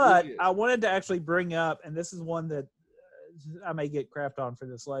X. But I wanted to actually bring up, and this is one that I may get crapped on for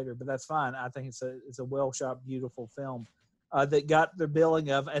this later, but that's fine. I think it's a well shot, beautiful film that got the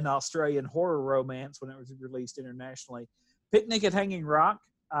billing of an Australian horror romance when it was released internationally. Picnic at Hanging Rock.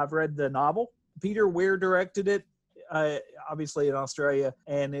 I've read the novel. Peter Weir directed it. Obviously in Australia,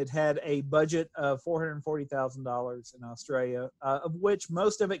 and it had a budget of $440,000 in Australia, of which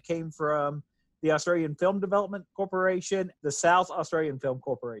most of it came from the Australian Film Development Corporation, the South Australian Film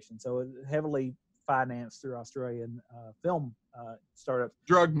Corporation. So it heavily financed through Australian film startups.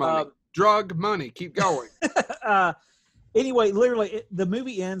 Drug money. Keep going. Anyway, literally, the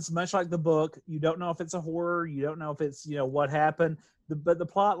movie ends much like the book. You don't know if it's a horror. You don't know if it's, what happened. But the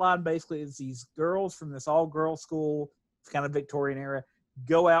plot line basically is these girls from this all-girls school, kind of Victorian era,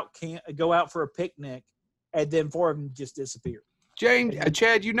 go out for a picnic, and then 4 of them just disappear. James,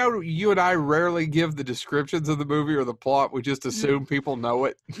 Chad, you and I rarely give the descriptions of the movie or the plot. We just assume people know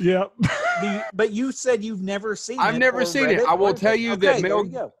it. Yep. But you said you've never seen it. I've never seen it. I will tell you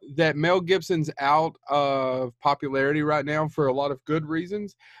that Mel Gibson's out of popularity right now for a lot of good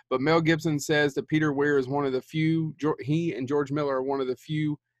reasons. But Mel Gibson says that Peter Weir is one of the few, he and George Miller are one of the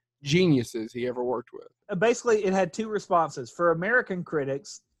few geniuses he ever worked with. Basically, it had 2 responses. For American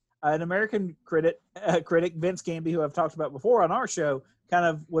critics, an American critic, Vince Canby, who I've talked about before on our show, kind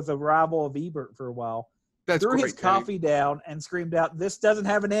of was a rival of Ebert for a while, threw his coffee down and screamed out, "This doesn't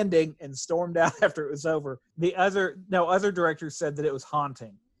have an ending," and stormed out after it was over. Other directors said that it was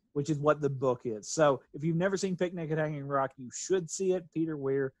haunting, which is what the book is. So if you've never seen Picnic at Hanging Rock, you should see it. Peter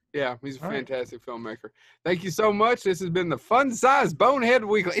Weir. Yeah, he's a fantastic filmmaker. Thank you so much. This has been the Fun Size Bonehead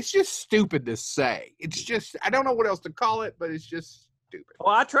Weekly. It's just stupid to say. It's just, I don't know what else to call it, but it's just stupid.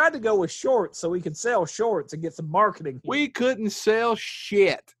 Well, I tried to go with shorts so we could sell shorts and get some marketing. We couldn't sell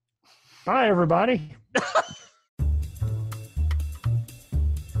shit. Bye, everybody.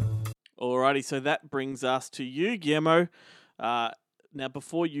 Alrighty, so that brings us to you, Guillermo. Now,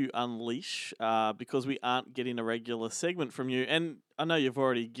 before you unleash, because we aren't getting a regular segment from you, and I know you've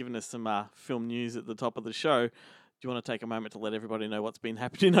already given us some film news at the top of the show, do you want to take a moment to let everybody know what's been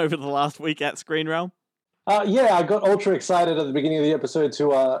happening over the last week at Screen Realm? Yeah, I got ultra excited at the beginning of the episode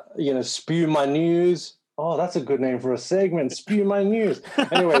to, spew my news. Oh, that's a good name for a segment, spew my news.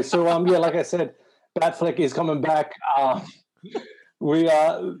 Anyway, so, like I said, Batfleck is coming back. I'm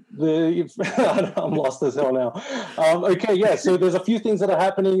lost as hell now. So there's a few things that are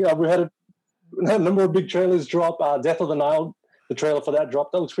happening. We had a number of big trailers drop. Death of the Nile, the trailer for that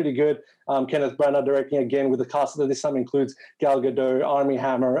dropped. That looks pretty good. Kenneth Branagh directing again with the cast that this time includes Gal Gadot, Armie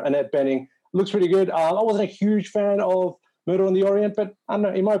Hammer, Annette Bening. Looks pretty good. I wasn't a huge fan of Murder on the Orient, but I don't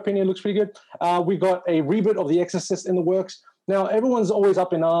know, in my opinion, it looks pretty good. We got a reboot of The Exorcist in the works. Now, everyone's always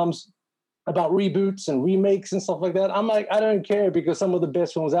up in arms about reboots and remakes and stuff like that. I'm like, I don't care, because some of the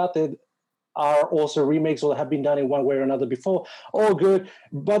best films out there are also remakes or have been done in one way or another before. All good.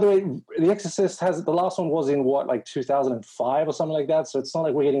 By the way, The Exorcist the last one was in 2005 or something like that. So it's not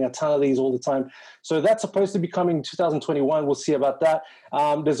like we're getting a ton of these all the time. So that's supposed to be coming 2021. We'll see about that.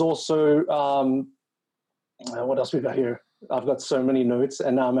 There's also, what else we got here? I've got so many notes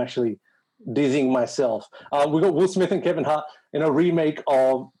and now I'm actually dizzying myself. We got Will Smith and Kevin Hart in a remake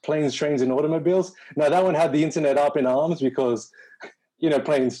of Planes, Trains, and Automobiles. Now that one had the internet up in arms because,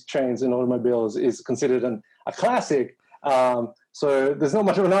 Planes, Trains, and Automobiles is considered a classic. So there's not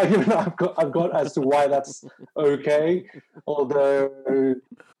much of an argument I've got as to why that's okay. Although,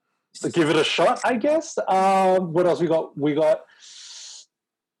 to give it a shot, I guess. What else we got?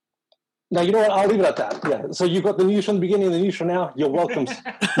 Now, you know what? I'll leave it at that. Yeah. So you got the news from the beginning and the news from now. You're welcome.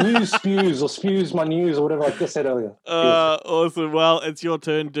 News spews or spews my news or whatever, like I said earlier. Awesome. Well, it's your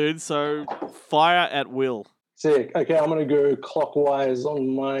turn, dude. So fire at will. Sick. Okay, I'm going to go clockwise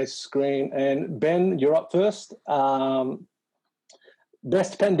on my screen. And Ben, you're up first.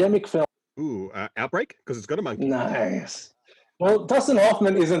 Best pandemic film. Ooh, Outbreak, because it's got a monkey. Nice. Well, Dustin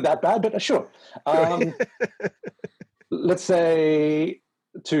Hoffman isn't that bad, but sure. Let's say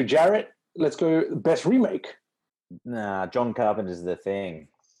to Jarrett, let's go best remake. Nah, John Carpenter's The Thing.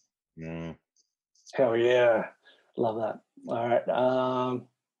 Hell yeah. Love that. All right.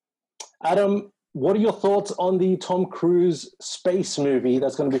 Adam, what are your thoughts on the Tom Cruise space movie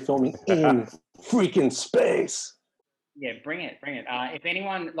that's going to be filming in freaking space? Yeah, bring it. If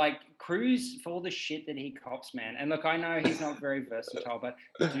anyone, Cruise, for all the shit that he cops, man. And look, I know he's not very versatile, but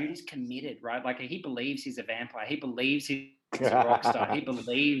the dude is committed, right? He believes he's a vampire. He believes he's a rock star. He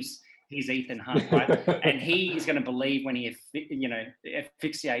believes he's Ethan Hunt, right? And he is going to believe when he,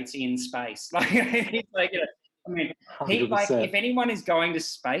 asphyxiates in space. If anyone is going to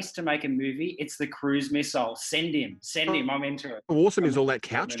space to make a movie, it's the Cruise missile. Send him. I'm into it. How awesome is all that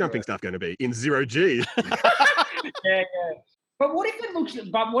couch jumping stuff going to be in 0G? Yeah. But what if it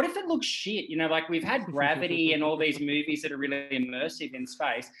looks shit? We've had Gravity and all these movies that are really immersive in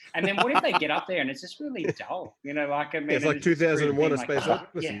space, and then what if they get up there and it's just really dull? It's like 2001: A Space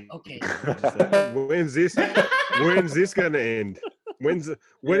Odyssey. Yeah, okay. When's this going to end? When do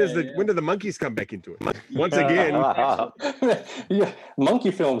the monkeys come back into it? Once again. Yeah, monkey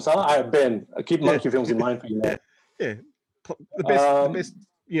films, huh? Ben, I keep monkey films in mind for you, man. Yeah.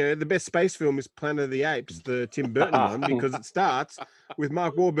 The best space film is Planet of the Apes, the Tim Burton one, because it starts with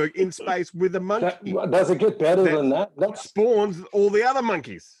Mark Wahlberg in space with a monkey. Does it get better than that? That spawns all the other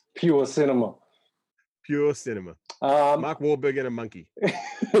monkeys. Pure cinema. Mark Wahlberg and a monkey.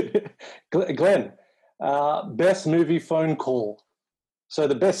 Glenn, best movie phone call. So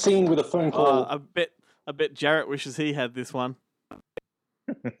the best scene with a phone call. I bet Jarrett wishes he had this one.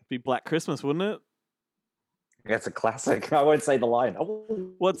 Be Black Christmas, wouldn't it? That's a classic. I won't say the line.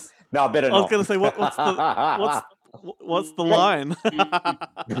 No, I better not. I was going to say what's the line?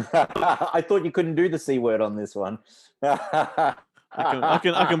 I thought you couldn't do the C word on this one. I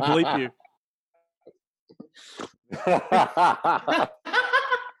can bleep you.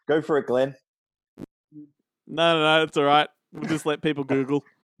 Go for it, Glenn. No, it's all right. We'll just let people Google.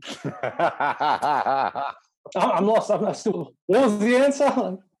 I'm lost. I'm still. What was the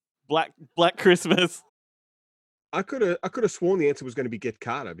answer? Black Christmas. I could have sworn the answer was going to be Get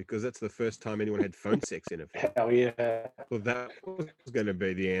Carter, because that's the first time anyone had phone sex in a film. Hell yeah. Well, that was going to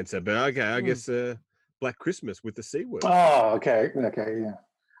be the answer. But okay, I guess Black Christmas with the C word. Oh, okay, yeah.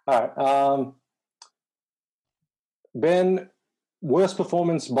 All right. Ben, worst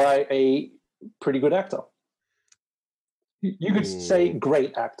performance by a pretty good actor. You could say Ooh.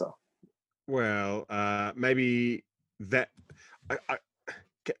 great actor. Well, maybe that.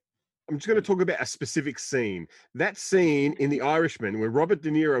 I'm just going to talk about a specific scene. That scene in The Irishman where Robert De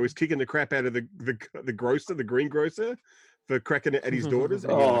Niro is kicking the crap out of the grocer, the greengrocer, for cracking it at his daughters.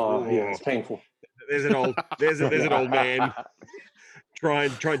 And you're like, Oh, yeah, it's painful. There's an old man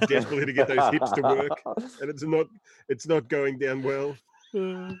trying desperately to get those hips to work, and it's not going down well.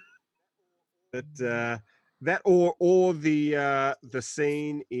 But that or the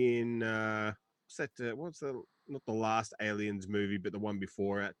scene in what's that? What's the not the last Aliens movie, but the one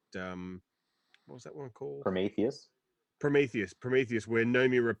before it? What was that one called? Prometheus, where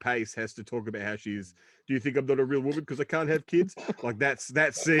Naomi Rapace has to talk about how she's. Do you think I'm not a real woman because I can't have kids? Like that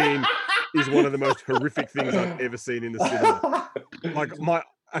scene is one of the most horrific things I've ever seen in the cinema. Like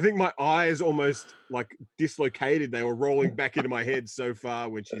I think my eyes almost like dislocated. They were rolling back into my head so far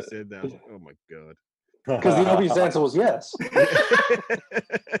when she said that. I was like, oh my God. Because the obvious answer was yes.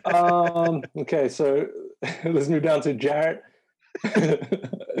 Okay, so let's move down to Jarrett.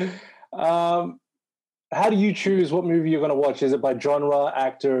 How do you choose what movie you're going to watch? Is it by genre,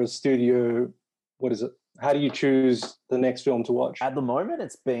 actor, studio? What is it? How do you choose the next film to watch? At the moment,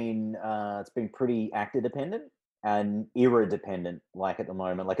 it's been pretty actor dependent and era dependent. Like at the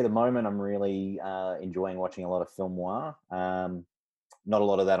moment, I'm really enjoying watching a lot of film noir. Not a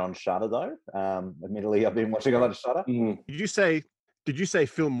lot of that on Shudder though. Admittedly, I've been watching a lot of Shudder. Did you say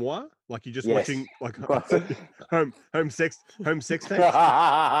film noir? Like you're just Yes. watching like home sex tapes?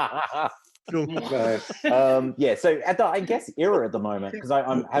 Film. Nice. Yeah, so I guess era at the moment because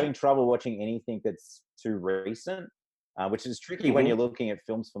I'm having trouble watching anything that's too recent, which is tricky when you're looking at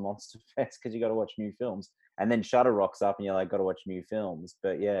films for Monster Fest because you got to watch new films, and then Shudder rocks up and you're like, got to watch new films.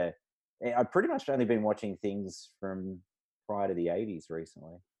 But yeah, I've pretty much only been watching things from prior to the 80s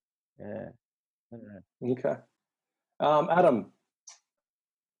recently. Yeah, I don't know. Okay. Adam.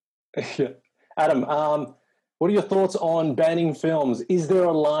 Yeah. Adam, what are your thoughts on banning films? Is there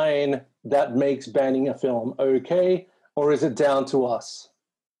a line that makes banning a film okay, or is it down to us?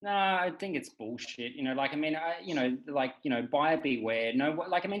 No, I think it's bullshit. Buyer beware. No,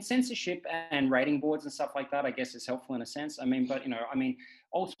 censorship and rating boards and stuff like that, I guess is helpful in a sense.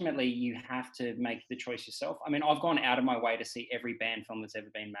 Ultimately you have to make the choice yourself. I've gone out of my way to see every banned film that's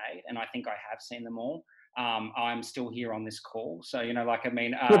ever been made, and I think I have seen them all. I'm still here on this call, so Yeah,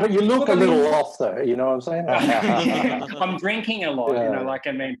 but you look a little off, though. You know what I'm saying? I'm drinking a lot. Yeah.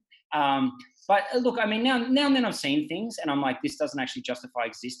 But look, now and then I've seen things, and I'm like, this doesn't actually justify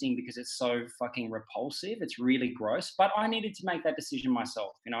existing because it's so fucking repulsive. It's really gross. But I needed to make that decision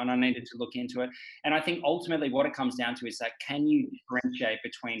myself, and I needed to look into it. And I think ultimately what it comes down to is that can you differentiate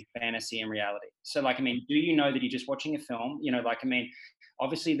between fantasy and reality? So, do you know that you're just watching a film?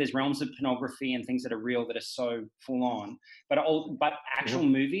 Obviously, there's realms of pornography and things that are real that are so full on, but actual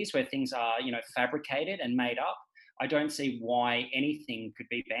movies where things are, fabricated and made up, I don't see why anything could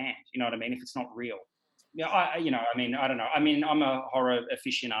be banned. You know what I mean? If it's not real, I don't know. I'm a horror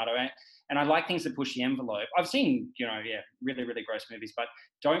aficionado, and I like things that push the envelope. I've seen, really, really gross movies, but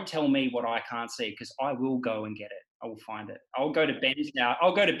don't tell me what I can't see because I will go and get it. I will find it. I'll go to Ben's house.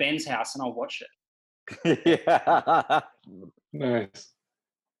 I'll go to Ben's house and I'll watch it. Yeah. Nice.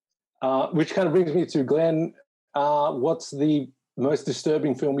 Which kind of brings me to Glenn. What's the most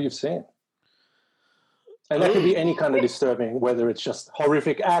disturbing film you've seen? And that could be any kind of disturbing, whether it's just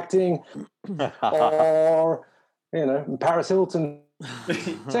horrific acting or, Paris Hilton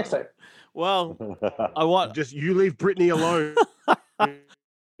sex tape. Well, I want just you leave Britney alone,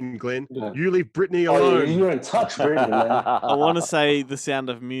 Glenn. Yeah. You leave Britney alone. Yeah, you're in touch, Britney, man. I want to say The Sound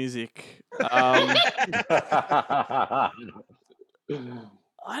of Music. I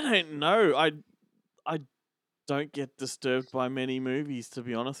don't know. I don't get disturbed by many movies, to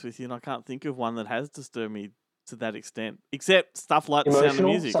be honest with you, and I can't think of one that has disturbed me to that extent, except stuff like The Sound of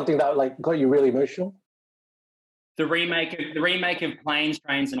Music. Something that got you really emotional. The remake of Planes,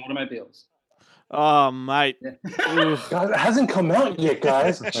 Trains, and Automobiles. Oh, mate. Guys, it hasn't come out yet,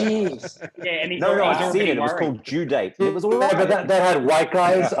 guys. Jeez. Yeah, and No, I've seen it. It was called Due Date. It was all right. Yeah, but that had white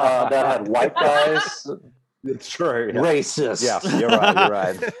guys. It's true. Racist. Yeah, you're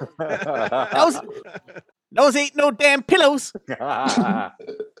right. Those ain't no damn pillows. What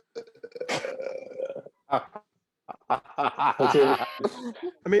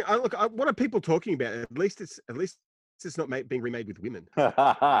are people talking about? At least it's not being remade with women.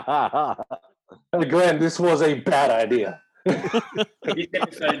 Glenn, this was a bad idea. This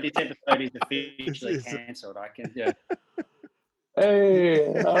episode is officially cancelled. I can. Yeah.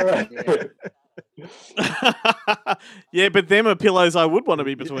 Hey, all right. Yeah, but them are pillows I would want to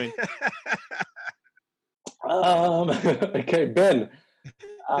be between. Okay, Ben.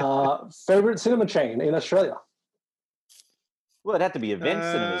 Favorite cinema chain in Australia? Well, it'd have to be Event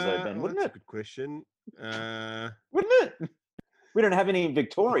Cinemas, though, Ben, wouldn't that's it? a good question. Wouldn't it? We don't have any in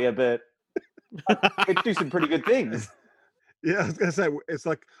Victoria, but they do some pretty good things. Yeah, I was gonna say it's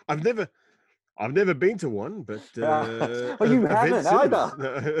like I've never been to one, but Well, you Event haven't Cinemas.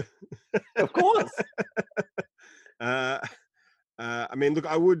 either. Of course. I mean, look,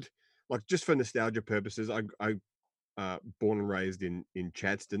 I would like just for nostalgia purposes. I born and raised in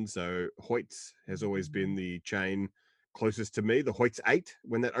Chadstone, so Hoyts has always been the chain closest to me. The Hoyts 8,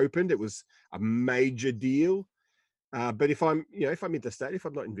 when that opened, it was a major deal. But if I'm interstate, if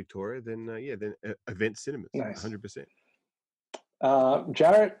I'm not in Victoria, then then Event Cinemas, Nice. 100%.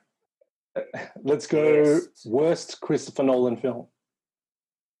 Jarrett, let's go. Worst Christopher Nolan film.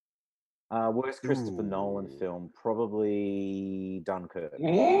 Worst Christopher Nolan film, probably Dunkirk.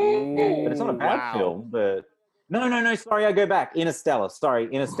 Ooh, But it's not a bad film, but no, sorry, I go back. Interstellar. Sorry,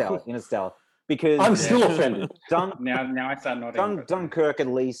 Interstellar. Because I'm still offended. Now I start nodding. Dunkirk, at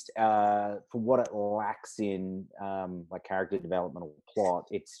least, for what it lacks in like character development or plot,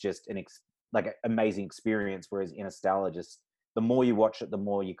 it's just an amazing experience. Whereas Interstellar, just the more you watch it, the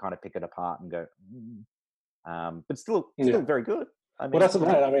more you kind of pick it apart and go, but still very good. I mean, Well, that's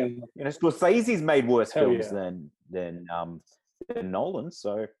right. I mean, Scorsese's made worse Hell films yeah. than Nolan.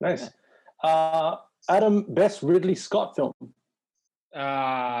 So nice. Adam, best Ridley Scott film.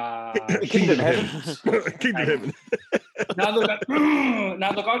 Kingdom Heaven. Kingdom Heaven. Now look,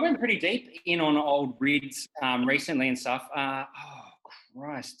 I went pretty deep in on old Rids recently and stuff. Oh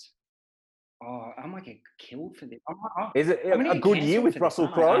Christ! Oh, I might get killed for this. Is it I'm gonna a get good year cancelled with for Russell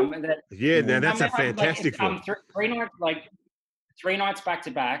this, aren't I? Crowe? Yeah, now that's a fantastic film. 3 nights back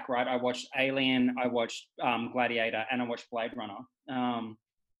to back. Right, I watched Alien, I watched Gladiator, and I watched Blade Runner.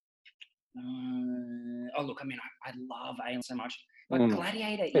 Oh look, I mean, I love Alien so much, but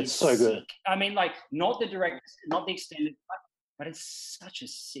Gladiator It's is so good. sick. I mean, like not the direct, not the extended, but it's such a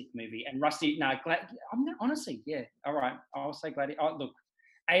sick movie. And Rusty, honestly, yeah, all right, I'll say Gladiator. Oh, look,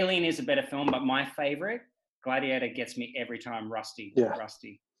 Alien is a better film, but my favorite, Gladiator, gets me every time. Rusty.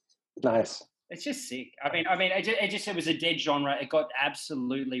 Nice. It's just sick. I mean, it was a dead genre. It got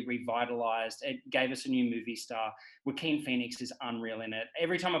absolutely revitalized. It gave us a new movie star. Joaquin Phoenix is unreal in it.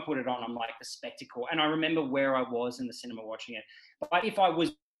 Every time I put it on, I'm like the spectacle. And I remember where I was in the cinema watching it. But if I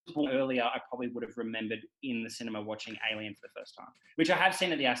was born earlier, I probably would have remembered in the cinema watching Alien for the first time, which I have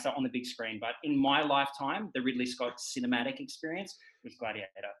seen at the Astor on the big screen. But in my lifetime, the Ridley Scott cinematic experience was Gladiator.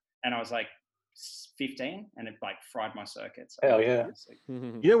 And I was like 15, and it like fried my circuits. Hell yeah.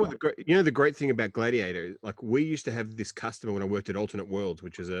 The great thing about Gladiator, like we used to have this customer when I worked at Alternate Worlds,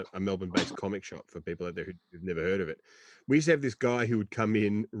 which is a Melbourne-based comic shop for people out there who've never heard of it. We used to have this guy who would come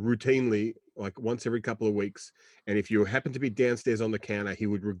in routinely, like once every couple of weeks, and if you happened to be downstairs on the counter, he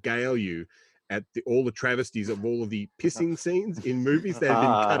would regale you at all the travesties of all of the pissing scenes in movies that had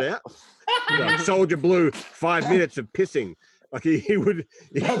been cut out. Like Soldier Blue, 5 minutes of pissing. Like he would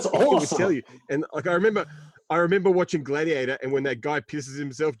tell you. And like I remember watching Gladiator, and when that guy pisses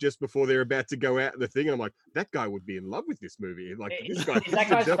himself just before they're about to go out in the thing, and I'm like, that guy would be in love with this movie. Like this guy is that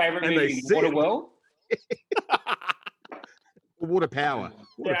guy's favorite movie Waterworld? Water Power.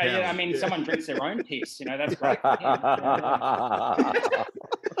 Yeah, I mean, someone drinks their own piss. That's great.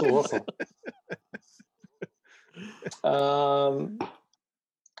 Awesome. All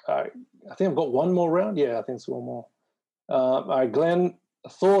right. I think I've got one more round. Yeah, I think it's one more. All right, Glenn,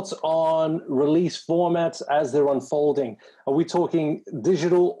 thoughts on release formats as they're unfolding? Are we talking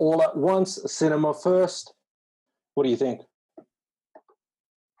digital all at once, cinema first? What do you think?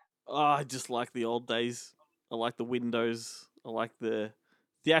 I just like the old days. I like the windows. I like the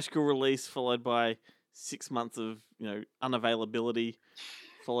theatrical release followed by 6 months of unavailability,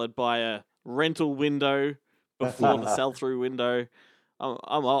 followed by a rental window before the sell-through window.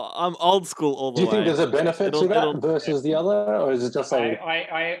 I'm old school all the way. Do you think there's a benefit to that versus the other, or is it just like?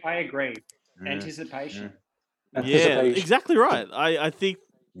 I agree. Anticipation. Yeah, exactly right. I think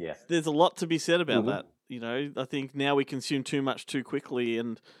there's a lot to be said about that. I think now we consume too much too quickly,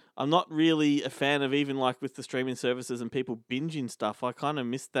 and I'm not really a fan of even like with the streaming services and people binging stuff. I kind of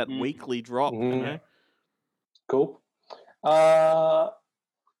miss that weekly drop. Cool.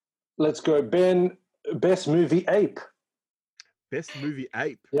 Let's go, Ben. Best movie Ape. Best movie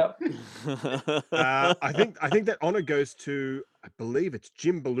Ape. Yep. I think that honor goes to, I believe it's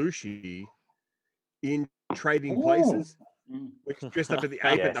Jim Belushi in Trading Places, which dressed up as the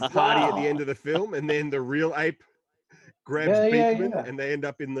ape at the party at the end of the film, and then the real ape grabs Beekman, and they end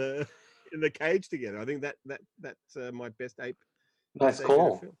up in the cage together. I think that's my best ape. Nice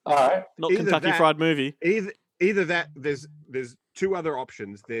call. All right. Not Kentucky Fried Movie. either that. There's two other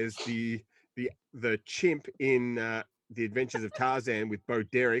options. There's the chimp in The Adventures of Tarzan with Bo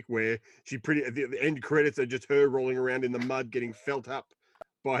Derek, where the end credits are just her rolling around in the mud, getting felt up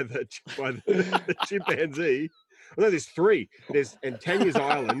by the chimpanzee. No, there's three. There's Tanya's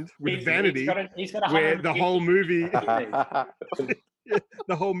Island with Vanity, he's got where the whole movie, movie.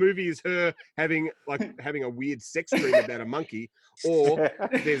 the whole movie is her having a weird sex dream about a monkey. Or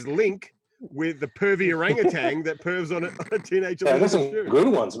there's Link with the pervy orangutan that pervs on a teenager. Yeah, there's some good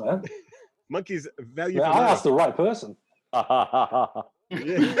ones, man. Monkeys value. Yeah, I asked the right person. You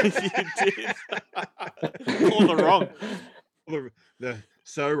did. All the wrong.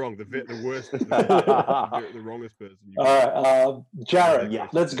 So wrong. The worst. The wrongest person. All right, Jared. Yeah.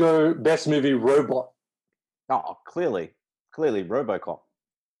 Let's go. Best movie, Robot. Oh, clearly RoboCop.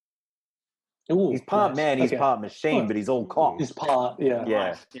 Ooh, He's part nice. man, he's Okay. part machine, but he's all cop. He's part, yeah.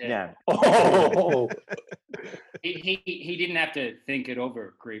 Yeah, Yeah. yeah. Oh, He didn't have to think it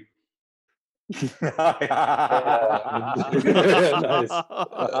over, creep. nice.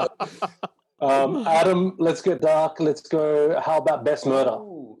 Adam, let's get dark. Let's go. How about Best Murder?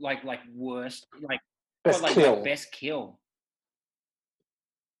 Ooh, like worst, Best like kill. best kill.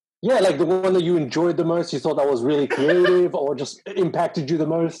 Yeah, like the one that you enjoyed the most, you thought that was really creative or just impacted you the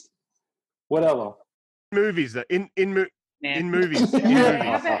most. Whatever. Movies that in Man. movies.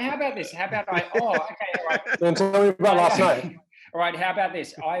 How about this? How about okay, all right. Then tell me about last night. All right, how about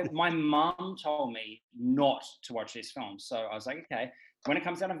this? My mum told me not to watch this film. So I was like, okay, when it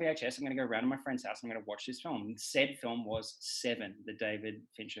comes out on VHS, I'm going to go around to my friend's house. I'm going to watch this film. And said film was Seven, the David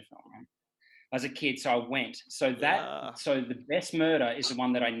Fincher film. Right? As a kid, so I went. So the Best Murder is the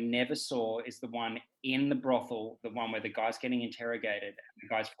one that I never saw. Is the one in the brothel, the one where the guy's getting interrogated and the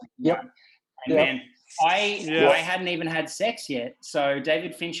guy's freaking out. And man, I hadn't even had sex yet. So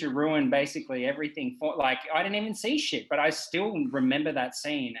David Fincher ruined basically everything for I didn't even see shit, but I still remember that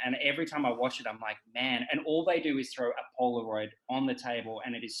scene. And every time I watch it, I'm like, man, and all they do is throw a Polaroid on the table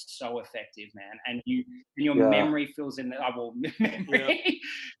and it is so effective, man. And your memory fills in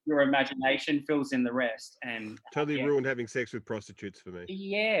your imagination fills in the rest. And Totally ruined having sex with prostitutes for me.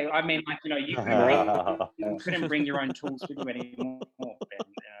 yeah, I mean, you couldn't bring your own tools with you anymore.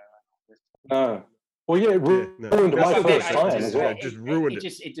 No. Well, yeah, it ruined my first time as well. Just ruined it.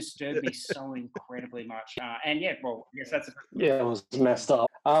 It disturbed me so incredibly much. And yeah, well, I guess that's a Yeah, it was messed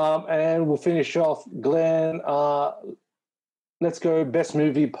up. And we'll finish off. Glenn, let's go Best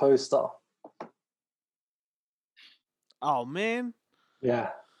Movie Poster. Oh man. Yeah.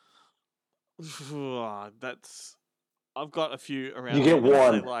 That's. I've got a few around. You get here that I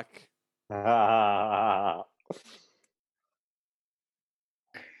one. Like.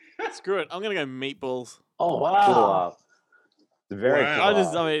 Screw it. I'm gonna go Meatballs. Oh wow. Very I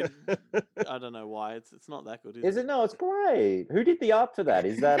mean, I don't know why. It's not that good, Is it? No, it's great. Who did the art for that?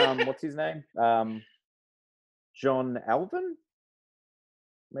 Is that what's his name? John Alvin?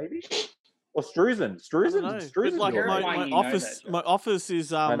 Maybe? Or Struzen? Struzen? Like my office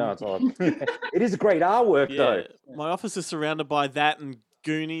is. I know it's odd. It is great artwork though. My office is surrounded by that and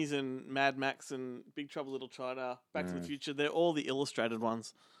Goonies and Mad Max and Big Trouble Little China, Back to the Future. They're all the illustrated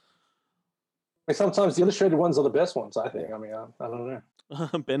ones. Sometimes the illustrated ones are the best ones, I think. I mean, I don't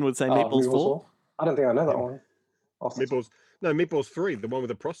know. Ben would say Meatballs 4. I don't think I know that one. Meatballs 3, the one with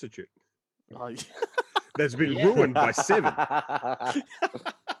the prostitute. Oh, yeah. That's been ruined by 7.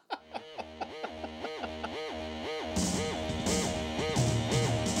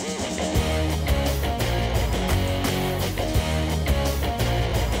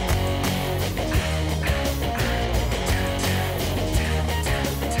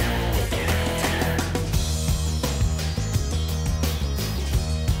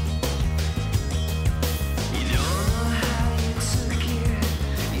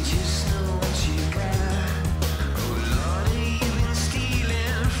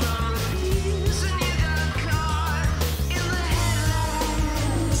 Stealing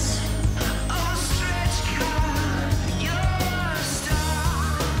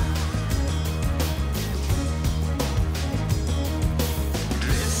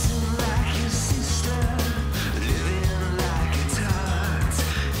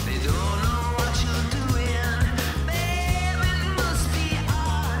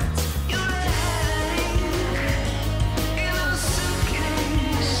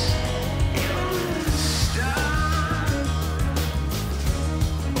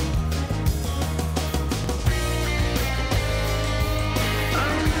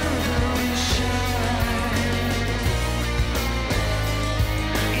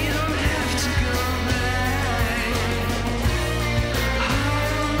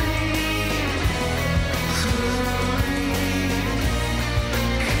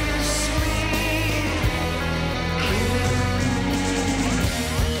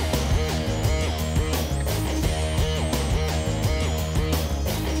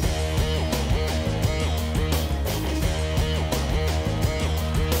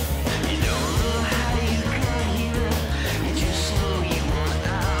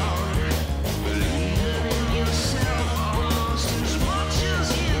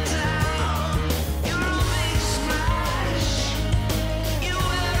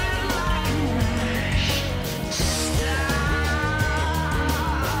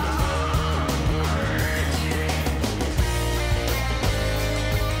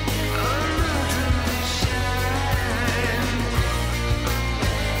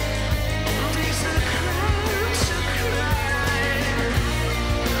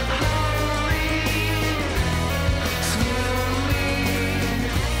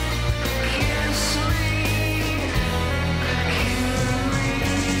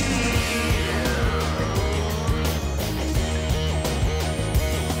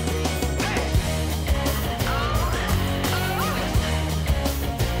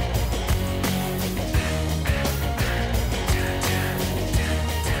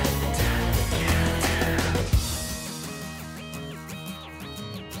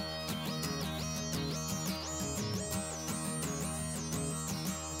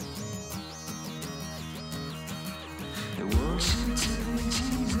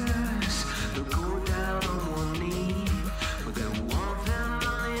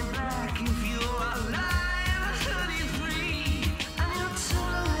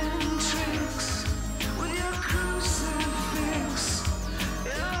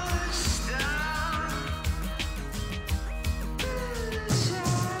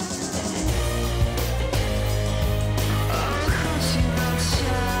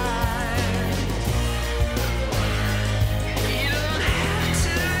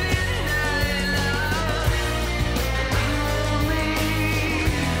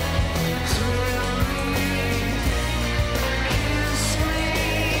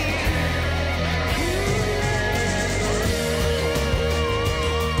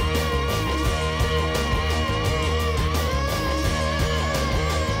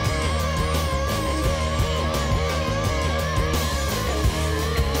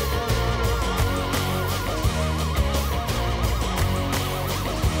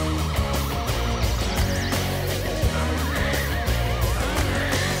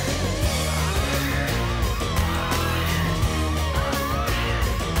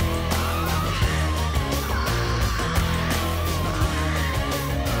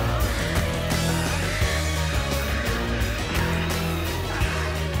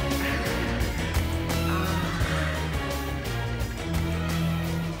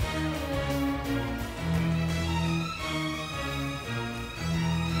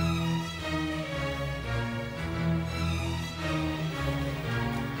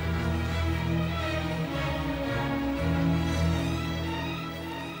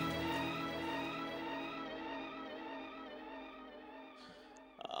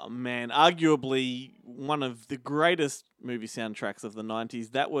man, arguably one of the greatest movie soundtracks of the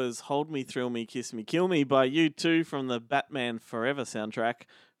 90s. That was Hold Me, Thrill Me, Kiss Me, Kill Me by U2 from the Batman Forever soundtrack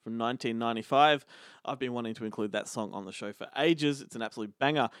from 1995. I've been wanting to include that song on the show for ages. It's an absolute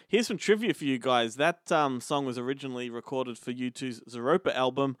banger. Here's some trivia for you guys. That song was originally recorded for U2's Zeropa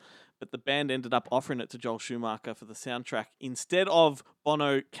album, but the band ended up offering it to Joel Schumacher for the soundtrack instead of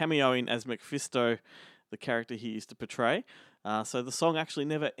Bono cameoing as Mephisto, the character he used to portray. So the song actually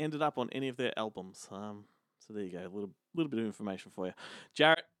never ended up on any of their albums. So there you go, a little bit of information for you.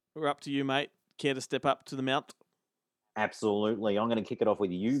 Jarrett, we're up to you, mate. Care to step up to the mount? Absolutely. I'm going to kick it off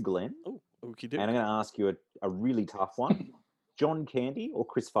with you, Glenn. Oh, okay, do. And I'm going to ask you a really tough one. John Candy or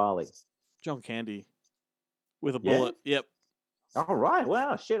Chris Farley? John Candy. With a bullet. Yep. All right.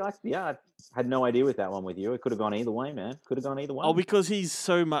 Wow. Shit. I had no idea with that one with you. It could have gone either way, man. Could have gone either way. Oh, because he's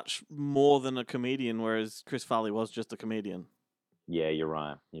so much more than a comedian, whereas Chris Farley was just a comedian. Yeah, you're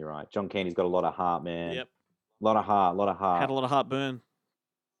right. You're right. John Candy's got a lot of heart, man. Yep. A lot of heart. Had a lot of heartburn.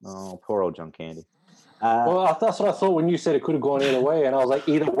 Oh, poor old John Candy. Well, that's what I thought when you said it could have gone either way, and I was like,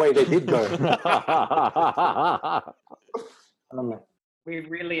 either way, they did go. We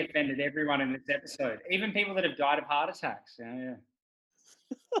really offended everyone in this episode, even people that have died of heart attacks.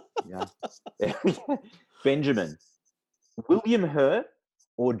 Yeah. Benjamin, William Hurt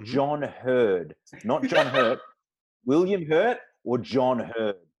or John Hurd? Not John Hurt. William Hurt or John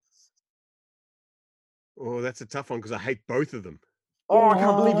Hurd? Oh, that's a tough one because I hate both of them. Oh, I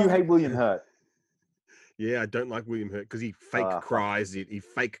can't believe you hate William Hurt. Yeah, I don't like William Hurt because he fake cries. He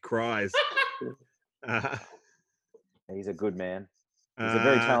fake cries. He's a good man. He's a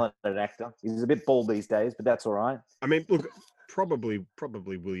very talented actor. He's a bit bald these days, but that's all right. I mean, look, probably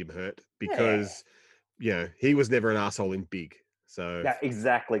William Hurt because he was never an asshole in Big. So yeah,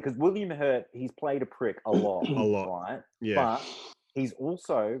 exactly. Because William Hurt, he's played a prick a lot, right? Yeah, but he's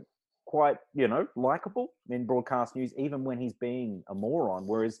also quite, likable in broadcast news, even when he's being a moron.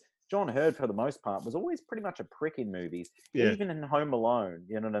 Whereas John Hurd, for the most part, was always pretty much a prick in movies, even in Home Alone.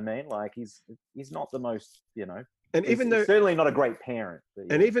 You know what I mean? Like he's not the most, And even though certainly not a great parent.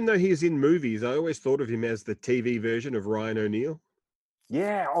 But, even though he's in movies, I always thought of him as the TV version of Ryan O'Neal.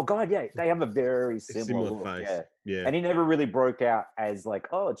 Yeah. Oh God. Yeah. They have a very similar look. face. Yeah. And he never really broke out as like,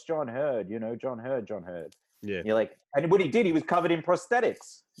 oh, it's John Hurd. John Hurd. Yeah. You're like, and what he did, he was covered in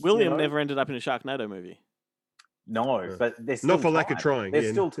prosthetics. William never ended up in a Sharknado movie. No, but there's still not for lack of trying.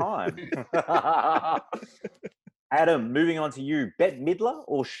 There's still time. Adam, moving on to you. Bette Midler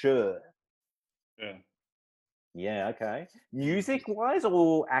or Cher? Yeah. Yeah, okay. Music-wise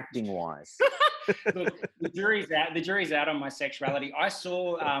or acting-wise? Look, the jury's out on my sexuality. I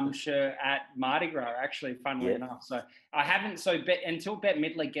saw Cher at Mardi Gras, actually, funnily enough. So I haven't. Until Bette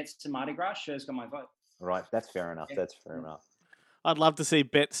Midler gets to Mardi Gras, Cher's got my vote. Right, that's fair enough. That's fair enough. I'd love to see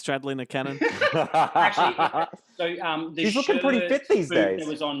Bette straddling a cannon. Actually, she's looking pretty fit these days. That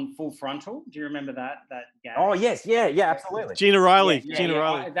was on Full Frontal. Do you remember that gag? Oh yes, yeah, absolutely. Gina Riley.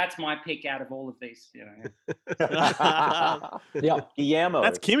 Riley. That's my pick out of all of these. Yeah, Guillermo.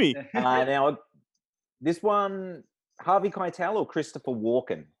 That's Kimmy. Now, this one, Harvey Keitel or Christopher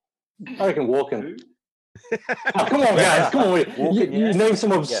Walken? I reckon Walken. Oh, come on, guys. Come on. Walken, you name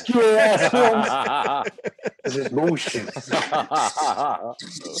some obscure ass films. This is bullshit.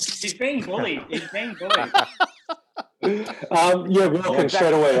 He's being bullied. Walken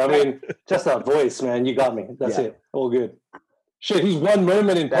straight away. I mean, just that voice, man. You got me. That's it. All good. Shit, he's one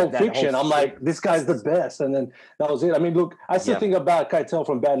moment in Pulp Fiction. I'm like, this guy's the best. And then that was it. I mean, look, I still think about Keitel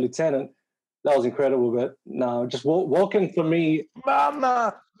from Bad Lieutenant. That was incredible, but no, just Walken for me.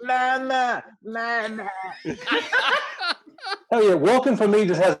 Mama. Oh yeah, Walken for me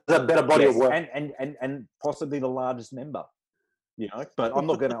just has a better body of work, and possibly the largest member, But I'm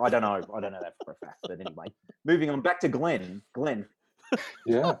not gonna. I don't know that for a fact. But anyway, moving on back to Glenn.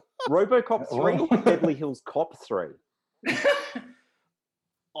 Yeah. RoboCop 3 or Beverly Hills Cop 3?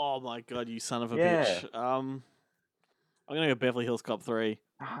 Oh my god, you son of a bitch! I'm gonna go Beverly Hills Cop 3.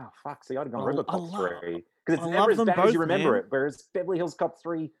 Oh fuck! See, I'd gone RoboCop 3 because it's I never love as them bad as both, you remember man. it. Whereas Beverly Hills Cop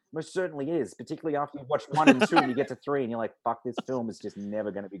 3 most certainly is, particularly after you watch 1 and 2 and you get to 3 and you're like, "Fuck, this film is just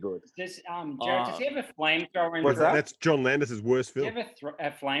never going to be good." Jared, does he have a flamethrower in What's the that? That's John Landis' worst Does he film.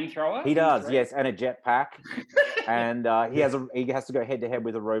 have a flamethrower? He does, yes, and a jetpack, and he has to go head to head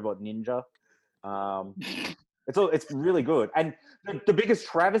with a robot ninja. It's really good, and the biggest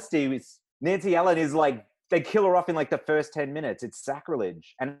travesty is Nancy Allen is like. They kill her off in like the first 10 minutes. It's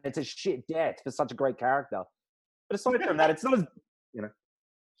sacrilege. And it's a shit death for such a great character. But aside from that, it's not as,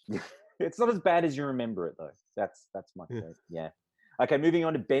 it's not as bad as you remember it though. That's my take. Yeah. Okay, moving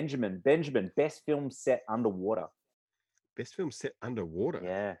on to Benjamin. Benjamin, best film set underwater. best film set underwater.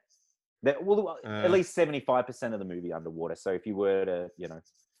 Yeah. Well, at least 75% of the movie underwater. So if you were to,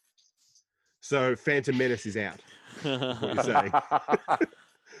 So Phantom Menace is out. What you're saying?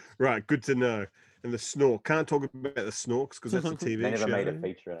 Right, good to know. And the Snork. Can't talk about the Snorks because that's a TV they never show. made a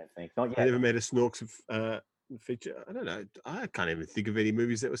feature, I don't think. Not They yet. never made a Snorks feature. I don't know. I can't even think of any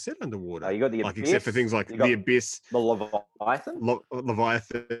movies that were set underwater. Oh, you got the like Abyss, except for things like you got The Abyss, the Leviathan,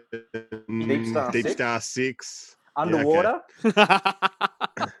 Leviathan, Deep Star 6. Underwater.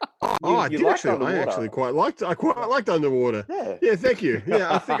 Oh, I you did liked actually. I Underwater. actually quite liked. I quite liked Underwater. Yeah. Thank you.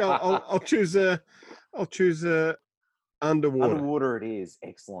 Yeah, I think I'll choose. I'll choose Underwater. Underwater it is.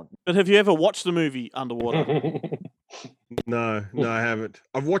 Excellent. But have you ever watched the movie Underwater? No, I haven't.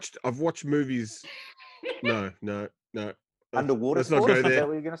 I've watched movies. No. Underwater Let's not sports? go Is that there.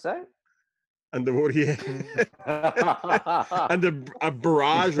 what you're going to say? Underwater, yeah. Under a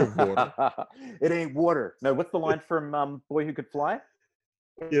barrage of water. It ain't water. No, what's the line from Boy Who Could Fly?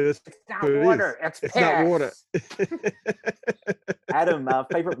 Yeah, that's It's not what it is. water. It's not water. Adam,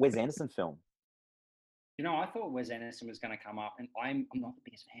 favorite Wes Anderson film? I thought Wes Anderson was going to come up, and I'm not the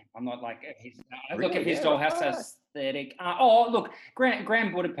biggest fan. I'm not like his. Really? Look at his Yeah, Dollhouse right. aesthetic. Look,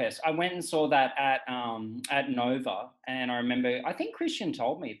 Grand Budapest. I went and saw that at Nova, and I remember. I think Christian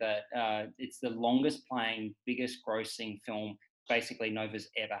told me that it's the longest playing, biggest grossing film basically Nova's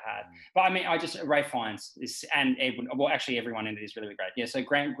ever had. But I mean, Ray Fiennes is, and Edwin. Well, actually, everyone in it is really, really great. Yeah, so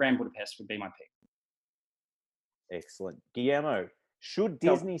Grand Budapest would be my pick. Excellent. Guillermo, should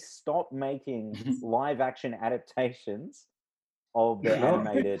Disney stop making live action adaptations of their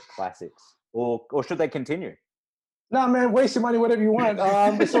animated classics? Or should they continue? Nah, man, waste your money, whatever you want.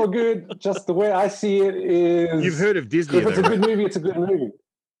 It's all good. Just the way I see it is... You've heard of Disney, If it's a good movie, it's a good movie.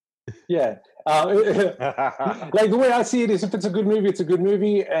 Yeah. Like the way I see it is if it's a good movie, it's a good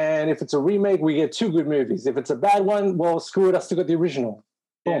movie. And if it's a remake, we get two good movies. If it's a bad one, well, screw it, I still got the original.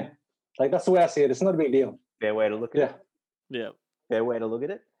 Boom. Yeah. Like that's the way I see it. It's not a big deal. Fair way to look at it. Yeah. Fair way to look at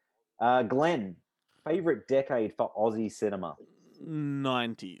it. Glenn, favorite decade for Aussie cinema?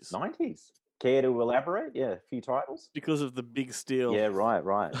 90s. 90s. Care to elaborate? Yeah, a few titles. Because of the big steal. Yeah,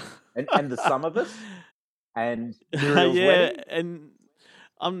 right. And the sum of it. And Muriel's Wedding. And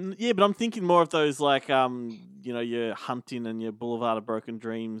but I'm thinking more of those like your Hunting and your Boulevard of Broken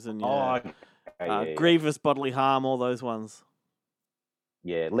Dreams and your Grievous Bodily Harm, all those ones.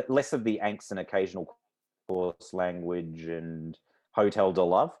 Yeah, less of the angst and occasional coarse language and Hotel de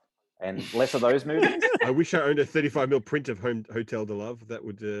Love, and less of those movies. I wish I owned a 35mm print of Hotel de Love. That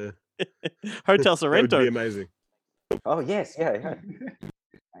would Hotel Sorrento. That would be amazing. Oh yes, yeah.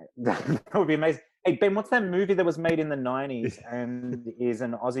 That would be amazing. Hey Ben, what's that movie that was made in the 90s and is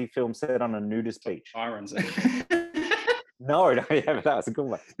an Aussie film set on a nudist beach? Irons. No, yeah, but that was a good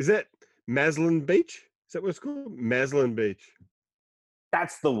one. Is that Maslin Beach? Is that what it's called? Maslin Beach.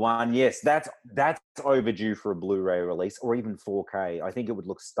 That's the one. Yes, that's overdue for a Blu-ray release or even 4K. I think it would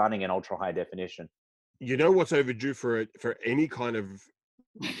look stunning in ultra high definition. You know what's overdue for any kind of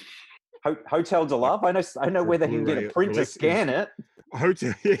Hotel de Love? I know where they can get a Blu-ray print to release scan it.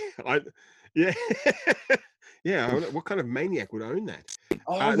 Hotel. Yeah, yeah. What kind of maniac would own that?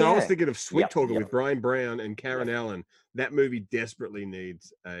 Oh, no, I was yeah. thinking of Sweet Talker Yep. with Brian Brown and Karen Allen. That movie desperately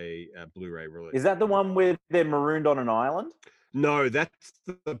needs a Blu-ray release. Is that the one where they're marooned on an island? No, that's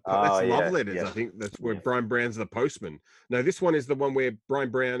Oh, that's yeah, Love Letters. yeah. I think that's where Brian Brown's the postman. No, this one is the one where Brian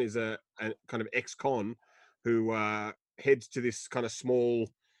Brown is a kind of ex-con who heads to this kind of small,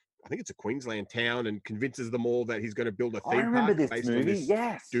 I think it's a Queensland town, and convinces them all that he's going to build a theme I remember park this based on movie. this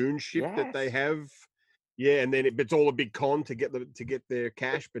Yes. dune ship that they Yes. have. Yeah, and then it's all a big con to get their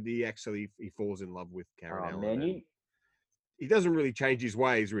cash, but he falls in love with Karen Oh Allen. man, and he doesn't really change his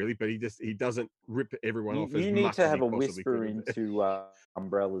ways, really, but he doesn't rip everyone off as you need much to as have he a possibly whisper could have. into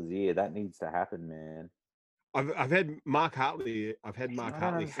Umbrella's ear. That needs to happen, man. I've had Mark Hartley. I've had Mark I don't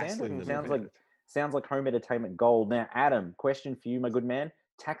Hartley understand hassling it. them. Sounds like home entertainment gold. Now, Adam, question for you, my good man: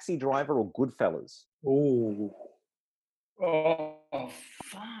 Taxi Driver or Goodfellas? Ooh. Oh,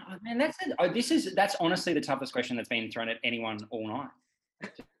 fuck, man, that's honestly the toughest question that's been thrown at anyone all night.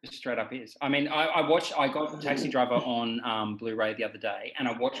 Just straight up is. I mean, I got Taxi Driver on Blu-ray the other day, and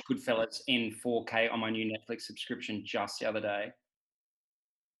I watched Goodfellas in 4K on my new Netflix subscription just the other day.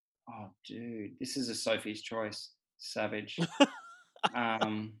 Oh, dude, this is a Sophie's Choice. Savage.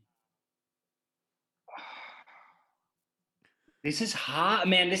 This is hard,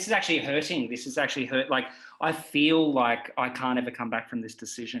 man. This is actually hurting. This is actually hurt. Like, I feel like I can't ever come back from this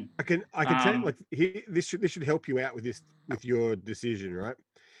decision. I can tell you, like this should help you out with your decision, right?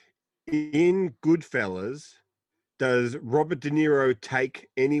 In Goodfellas, does Robert De Niro take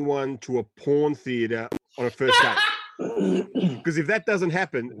anyone to a porn theater on a first date? Because if that doesn't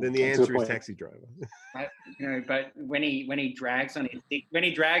happen, then the That's a good answer is point. Taxi Driver. But when he drags on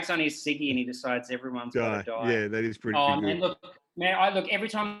his ciggy and he decides everyone's got to die. Yeah, that is pretty Oh good. man, look, every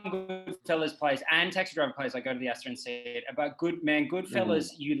time Goodfellas plays and Taxi Driver plays, I go to the Astor and see it. But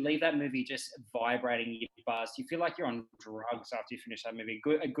Goodfellas, you leave that movie just vibrating, you buzzed. You feel like you're on drugs after you finish that movie.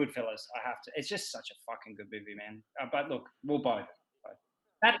 Goodfellas, I have to. It's just such a fucking good movie, man. But look, we'll both.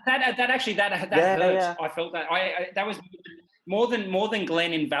 That hurts. Yeah. I felt that. That was more than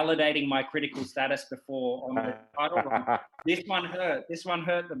Glenn invalidating my critical status before on the title run. This one hurt. This one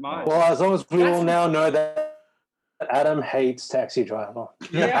hurt the most. Well, as long as we all now know that Adam hates Taxi Driver.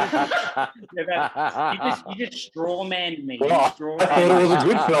 Yeah. You just straw man me. Well, I thought it was a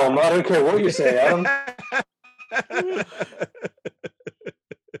good film. I don't care what you say, Adam.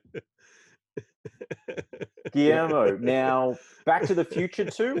 Guillermo, now Back to the Future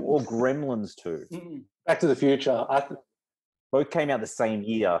 2 or Gremlins 2? Back to the Future. Both came out the same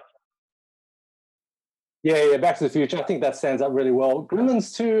year. Yeah, Back to the Future. I think that stands out really well.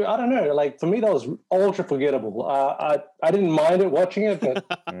 Gremlins 2, I don't know. Like, for me, that was ultra forgettable. I didn't mind it watching it, but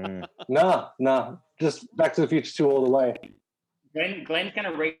nah. Just Back to the Future 2 all the way. Glenn's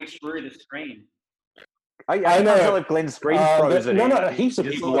going to reach through the screen. I can't tell if Glenn's screen's frozen. No, heaps of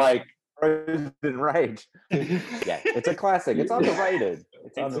people like frozen rage. Yeah, it's a classic. It's underrated.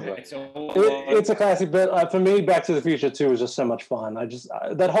 It's a classic, but for me, Back to the Future 2 was just so much fun.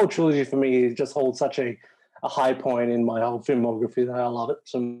 That whole trilogy for me just holds such a high point in my whole filmography that I love it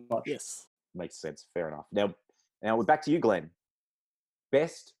so much. Yes, makes sense. Fair enough. Now we're back to you, Glenn.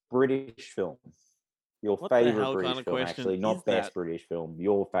 Best British film. Your favorite British film, actually, not best British film.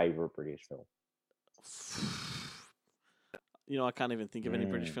 Your favorite British film. You know, I can't even think of any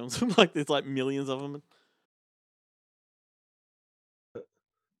British films. Like, there's like millions of them.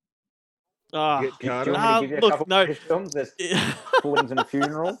 Look, no. Films? There's Weddings and a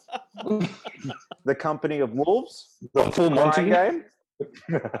Funeral, The Company of Wolves, The Full Monty Game,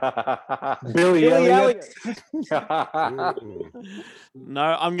 Billy Elliot. No,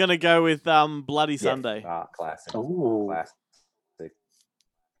 I'm gonna go with Bloody Sunday. Classic. Ooh, classic.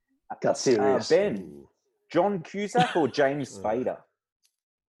 Got serious. Ben, John Cusack or James Spader?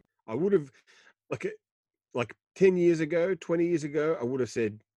 I would have, like 10 years ago, 20 years ago, I would have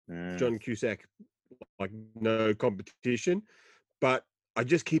said John Cusack, like no competition. But I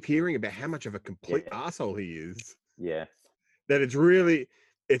just keep hearing about how much of a complete asshole he is. Yeah. That it's really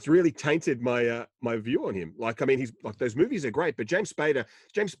tainted my my view on him. Like, I mean, he's like, those movies are great, but James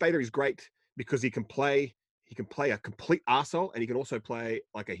Spader is great because he can play a complete arsehole, and he can also play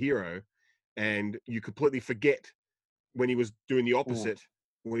like a hero, and you completely forget when he was doing the opposite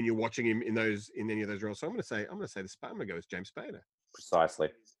when you're watching him in any of those roles. So I'm gonna go with James Spader. Precisely.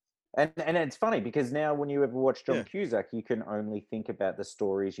 And it's funny because now when you ever watch John Cusack, you can only think about the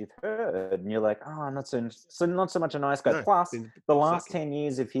stories you've heard, and you're like, oh, not so much a nice guy. No, Plus, the last 10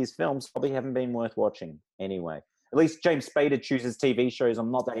 years of his films probably haven't been worth watching anyway. At least James Spader chooses TV shows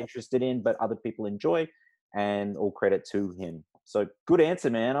I'm not that interested in, but other people enjoy, and all credit to him. So good answer,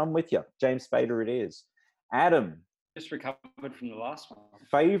 man. I'm with you. James Spader it is. Adam. Just recovered from the last one.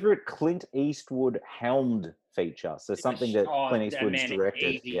 Favorite Clint Eastwood helmed feature. So something that Clint Eastwood's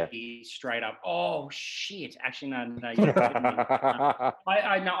directed. Easy, straight up. Oh shit! Actually, no. You're kidding me.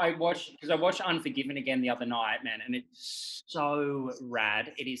 I watched Unforgiven again the other night, man, and it's so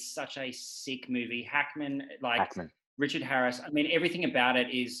rad. It is such a sick movie. Hackman. Richard Harris. I mean, everything about it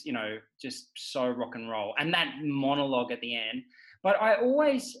is, just so rock and roll. And that monologue at the end. But I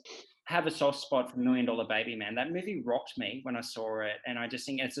always have a soft spot for $1 Million Baby, man. That movie rocked me when I saw it, and I just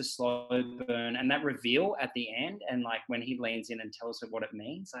think it's a slow burn. And that reveal at the end, and like when he leans in and tells her what it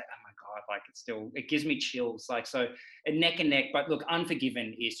means, like, oh my god, like it gives me chills. Like, so neck and neck. But look,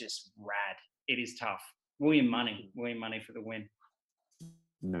 Unforgiven is just rad. It is tough. William Money for the win.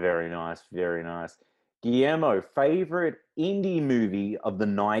 Very nice, very nice. Guillermo, favorite indie movie of the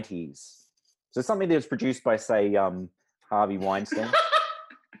 90s? So something that was produced by, say, Harvey Weinstein.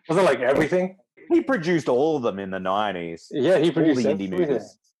 Was it like everything? He produced all of them in the 90s. Yeah, he produced all the indie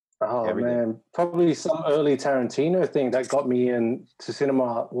movies. Oh, everything. Man. Probably some early Tarantino thing that got me into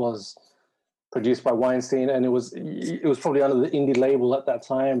cinema was produced by Weinstein, and it was probably under the indie label at that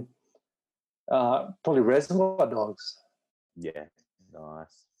time. Probably Reservoir Dogs. Yeah,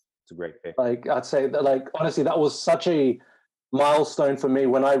 nice. It's a great pick. Like, I'd say that, like, honestly, that was such a milestone for me.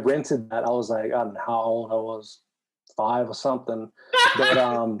 When I rented that, I was like, I don't know how old I was. 5 or something, but it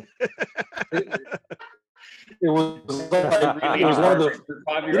was one of the.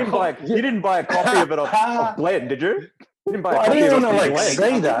 You didn't buy a copy of it off Glenn, did you? You didn't buy a copy I didn't of it want to off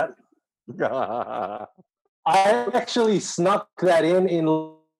say that. I actually snuck that in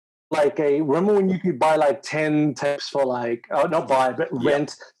like remember when you could buy like 10 tapes for like, not buy, but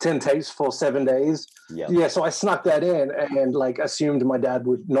rent 10 tapes for 7 days? Yeah, so I snuck that in and like assumed my dad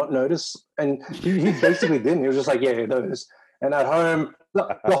would not notice. And he basically didn't. He was just like, yeah, those. And at home,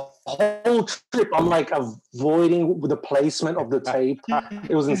 the whole trip, I'm like avoiding the placement of the tape.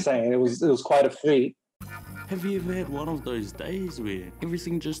 It was insane. It was quite a feat. Have you ever had one of those days where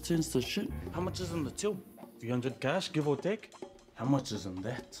everything just turns to shit? How much is in the till? 300 cash, give or take? How much is in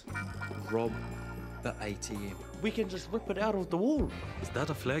that? Rob the ATM. We can just rip it out of the wall. Is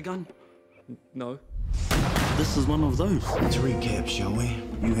that a flare gun? No. This is one of those. Let's recap, shall we?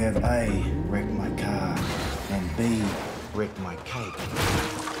 You have A, wrecked my car, and B, wrecked my cake.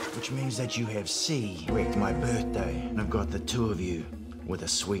 Which means that you have C, wrecked my birthday. And I've got the two of you with a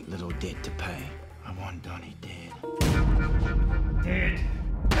sweet little debt to pay. I want Donnie dead. Dead.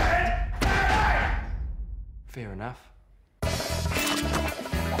 Dead. Dead. Fair enough.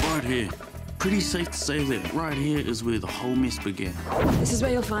 Right here. Pretty safe to say that right here is where the whole mess began. This is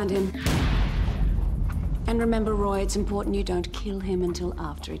where you'll find him. And remember, Roy, it's important you don't kill him until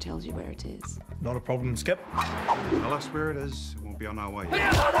after he tells you where it is. Not a problem, Skip. Tell us where it is, and we'll be on our way.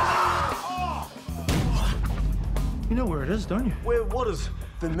 You know where it is, don't you? Where? What is?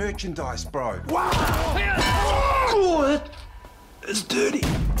 The merchandise, bro. Oh, it's dirty.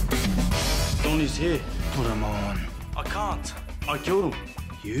 Donnie's here. Put him on. I can't. I killed him.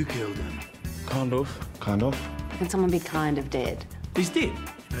 You killed him. Kind of. Kind of? Can someone be kind of dead? He's dead.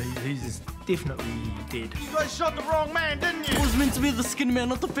 He's definitely dead. You guys shot the wrong man, didn't you? It was meant to be the skinny man,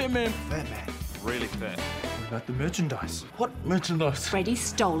 not the fat man. Fat man. Really fat. What about the merchandise? What merchandise? Freddie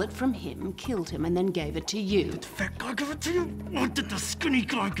stole it from him, killed him, and then gave it to you. Did the fat guy give it to you? Or did the skinny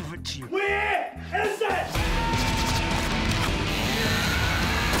guy give it to you? Where is it?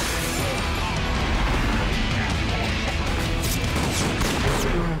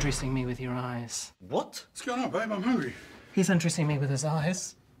 You're undressing me with your eyes. What? What's going on, babe? I'm hungry. He's undressing me with his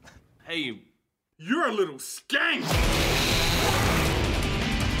eyes. Hey, You're a little skank.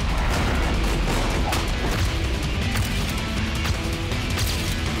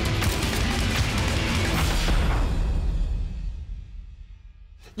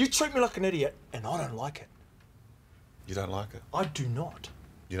 You treat me like an idiot, and I don't like it. You don't like it? I do not.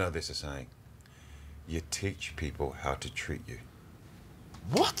 You know there's a saying. You teach people how to treat you.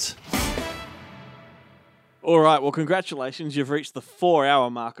 What? All right, well, congratulations. You've reached the 4-hour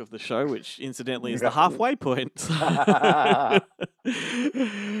mark of the show, which incidentally is the halfway point.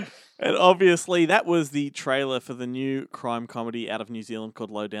 And obviously, that was the trailer for the new crime comedy out of New Zealand called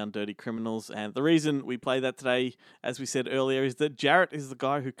Low Down Dirty Criminals. And the reason we play that today, as we said earlier, is that Jarrett is the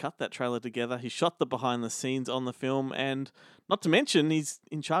guy who cut that trailer together. He shot the behind the scenes on the film, and not to mention, he's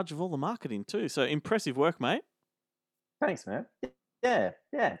in charge of all the marketing too. So impressive work, mate. Thanks, man. Yeah.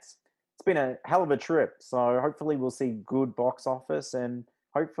 It's been a hell of a trip. So hopefully we'll see good box office, and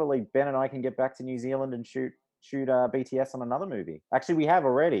hopefully Ben and I can get back to New Zealand and shoot BTS on another movie. Actually, we have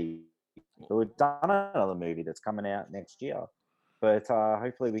already. We've done another movie that's coming out next year. But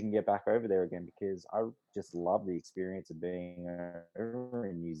hopefully we can get back over there again, because I just love the experience of being over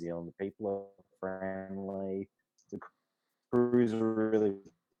in New Zealand. The people are friendly. The crews are really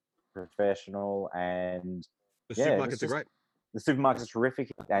professional, and the supermarkets are great. The supermarket's terrific,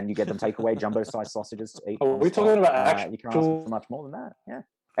 and you get them takeaway jumbo-sized sausages to eat. Are we talking about actual... You can't ask for much more than that. Yeah.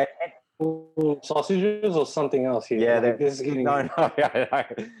 Sausages or something else here? Yeah, like, this is getting...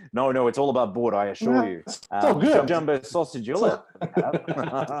 no, it's all above board, I assure you. So good. Jumbo sausage, you'll let.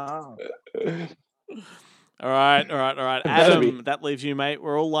 All right. Adam, that leaves you, mate.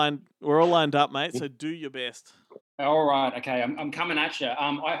 We're all lined up, mate. So do your best. All right, okay, I'm coming at you.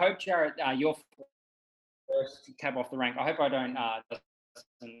 I hope, Jarrett, your first cab off the rank. I hope I don't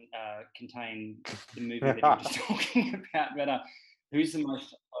doesn't contain the movie that you're just talking about. But who's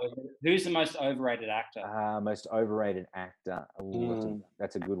the most overrated actor? Most overrated actor. Ooh,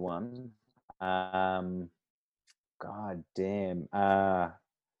 that's a good one. God damn.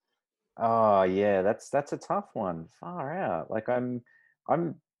 Oh yeah, that's a tough one. Far out. Like I'm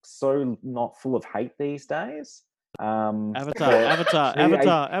so not full of hate these days. Avatar.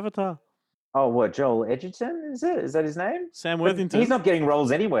 Oh, what? Joel Edgerton? Is it? Is that his name? Sam Worthington. He's not getting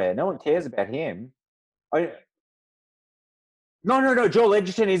roles anywhere. No one cares about him. No. Joel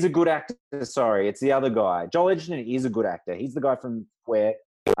Edgerton is a good actor. Sorry, it's the other guy. Joel Edgerton is a good actor. He's the guy from where?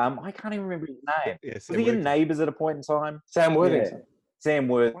 I can't even remember his name. Yeah, was he in Neighbours at a point in time? Sam Worthington. Yeah. Sam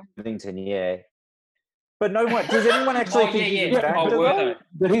Worthington, yeah. But no one. Does anyone actually think he's a good actor?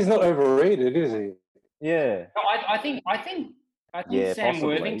 But he's not overrated, is he? Yeah. No, I think I think Yeah, Sam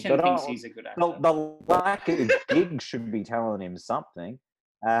possibly. Worthington But thinks he's a good actor. the lack of gigs should be telling him something.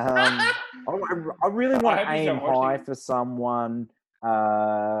 I really want I to hope he's aim not watching. high for someone.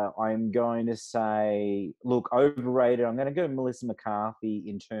 I'm going to say, look, overrated. I'm going to go Melissa McCarthy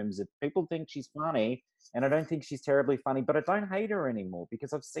in terms of people think she's funny, and I don't think she's terribly funny, but I don't hate her anymore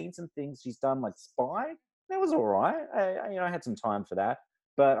because I've seen some things she's done, like Spy. That was all right. I had some time for that,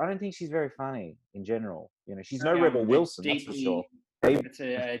 but I don't think she's very funny in general. She's no Rebel Wilson, that's for sure. It's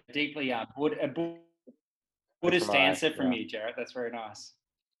a deeply Buddhist right, answer from yeah. you, Jarrett. That's very nice.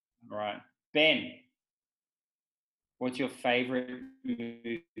 All right. Ben, what's your favorite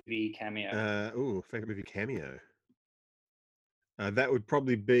movie cameo? Favorite movie cameo. That would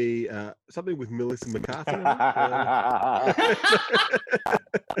probably be something with Melissa McCarthy.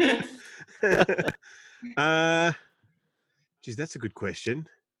 Geez, that's a good question.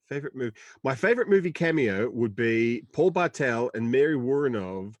 Favorite movie. My favorite movie cameo would be Paul Bartel and Mary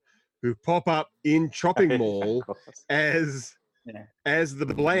Woronov, who pop up in Chopping Mall as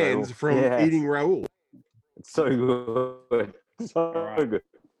the Blands from Eating Raoul. It's so good. So good.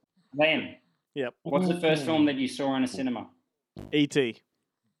 Len, Yep. what's the first film that you saw in a cinema? E.T.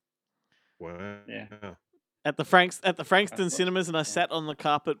 Wow. Yeah. At the Frankston cinemas, and I sat on the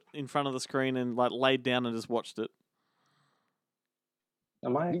carpet in front of the screen and laid down and just watched it. You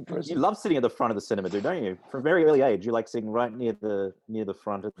love sitting at the front of the cinema, dude, don't you? From a very early age, you like sitting right near the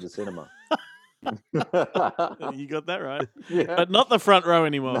front of the cinema. You got that right. Yeah. But not the front row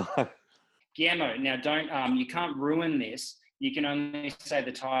anymore. Guillermo, now don't you can't ruin this. You can only say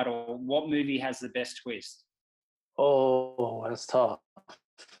the title. What movie has the best twist? Oh, that's tough.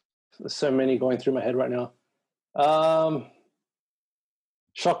 There's so many going through my head right now.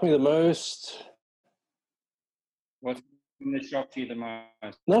 Shocked me the most. What's that shocked you the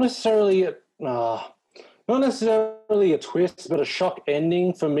most? Not necessarily a twist, but a shock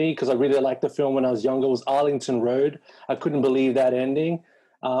ending for me because I really liked the film when I was younger. Was Arlington Road. I couldn't believe that ending.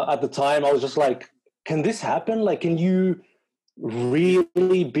 At the time, I was just like, "Can this happen? Like, can you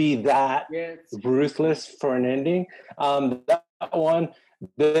really be that ruthless for an ending?" That one.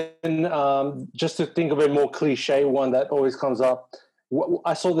 Then, just to think of a more cliche one that always comes up,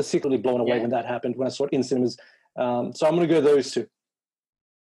 I saw The Secretly blown away when that happened. When I saw it in cinemas. So I'm going to go those two.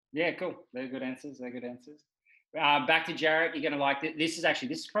 Yeah, cool. They're good answers. Back to Jarrett. You're going to like it. This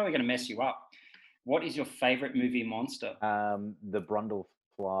is probably going to mess you up. What is your favorite movie monster? The Brundle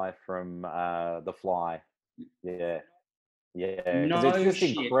fly from The Fly. Yeah. Yeah. No it's just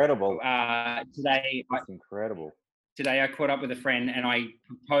shit. incredible. It's incredible. Today I caught up with a friend and I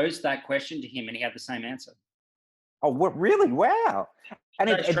posed that question to him and he had the same answer. Oh, what? Really? Wow. And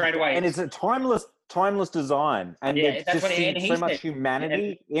Straight away. And it's a timeless design. And it that's just what he sees so much said.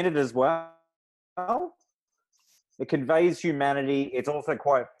 humanity in it as well. It conveys humanity. It's also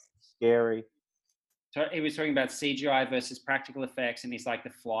quite scary. So he was talking about CGI versus practical effects, and he's like, The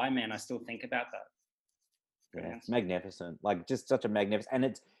Fly, man, I still think about that. Yeah, it's magnificent. Like, just such a magnificent. And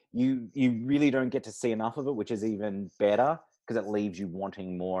it's you really don't get to see enough of it, which is even better because it leaves you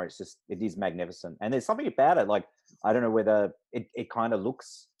wanting more. It is magnificent. And there's something about it. Like, I don't know whether it kind of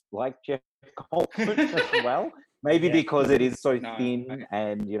looks like Jeff Goldblum as well. Maybe because it is so thin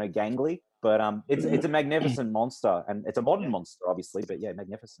and gangly. But it's a magnificent monster, and it's a modern monster, obviously. But yeah,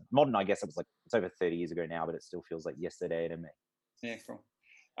 magnificent. Modern, I guess it was it's over 30 years ago now, but it still feels like yesterday to me. Yeah, cool.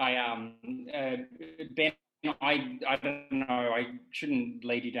 Ben, I don't know. I shouldn't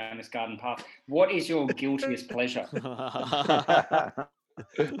lead you down this garden path. What is your guiltiest pleasure? I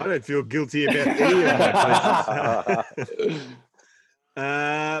don't feel guilty about any of my pleasures.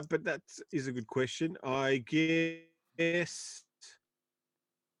 But that is a good question. I guess.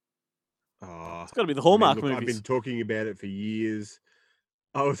 Oh, it's got to be the Hallmark movies. movies. I've been talking about it for years.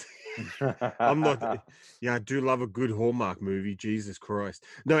 I'm not. Yeah, I do love a good Hallmark movie. Jesus Christ!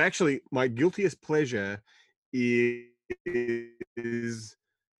 No, actually, my guiltiest pleasure is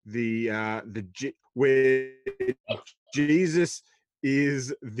where Jesus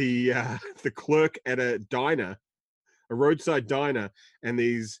is the clerk at a diner, a roadside diner, and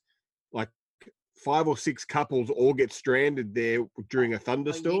these 5 or 6 couples all get stranded there during a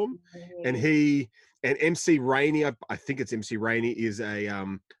thunderstorm, and MC Rainey, I think it's MC Rainey, is a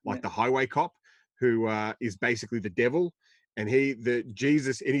the highway cop who is basically the devil, and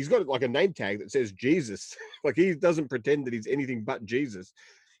Jesus, and he's got a name tag that says Jesus. He doesn't pretend that he's anything but Jesus,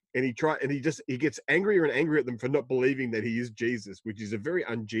 and he gets angrier and angrier at them for not believing that he is Jesus, which is a very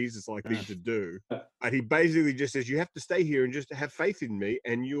un-Jesus-like thing to do. And he basically just says, you have to stay here and just have faith in me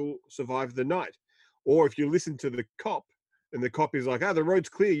and you'll survive the night. Or if you listen to the cop, and the cop is like, the road's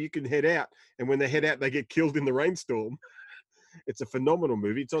clear, you can head out. And when they head out, they get killed in the rainstorm. It's a phenomenal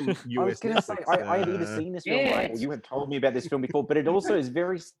movie. It's on US I was going to say, Netflix. I have either seen this film, right, or you have told me about this film before, but it also is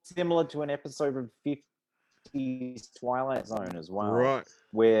very similar to an episode of 50s Twilight Zone as well. Right.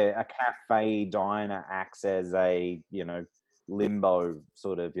 Where a cafe diner acts as a, limbo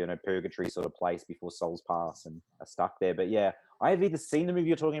sort of, purgatory sort of place before souls pass and are stuck there. But yeah, I have either seen the movie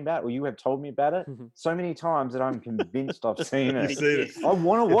you're talking about or you have told me about it so many times that I'm convinced I've seen it. You've seen it. I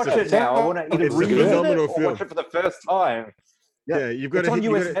want to watch it now. I want to either It's a revisit it phenomenal or film. watch it for the first time. Yeah, you've got It's on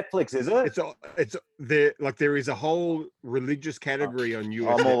US Netflix, is it? It's there. Like there is a whole religious category on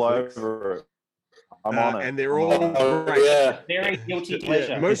US. I'm all Netflix. over it. I'm on it. And they're all great. Yeah. Very guilty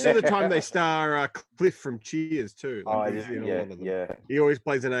pleasure. Most of the time they star Cliff from Cheers too. Oh, Like, he's in a lot of them. yeah. He always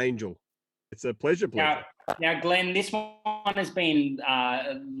plays an angel. It's a pleasure. Now, Glenn, this one has been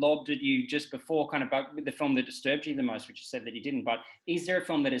lobbed at you just before, kind of with the film that disturbed you the most, which you said that you didn't. But is there a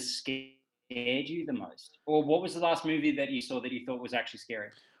film that has scared you the most, or what was the last movie that you saw that you thought was actually scary?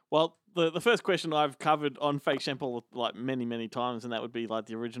 Well, the first question I've covered on Fake Shampoo like many times, and that would be like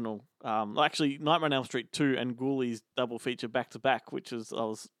the original, actually Nightmare on Elm Street 2 and Ghoulies double feature back to back, which is I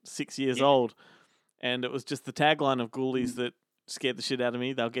was 6 years old, and it was just the tagline of Ghoulies that scared the shit out of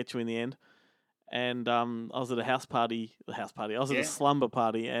me. They'll get you in the end. And I was at a house party. I was at a slumber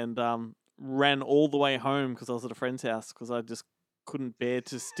party, and ran all the way home because I was at a friend's house because I just couldn't bear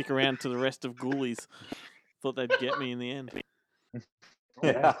to stick around to the rest of Ghoulies. Thought they'd get me in the end.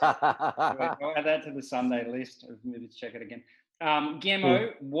 I'll add that to the Sunday list of movies. Check it again.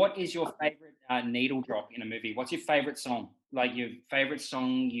 Guillermo, what is your favorite needle drop in a movie? What's your favorite song? Like your favorite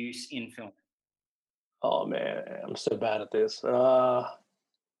song use in film? Oh man, I'm so bad at this.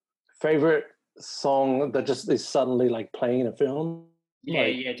 Favorite song that just is suddenly like playing in a film?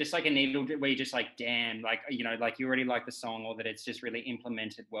 Yeah, just like a needle drop where you're just like, damn, like like you already like the song, or that it's just really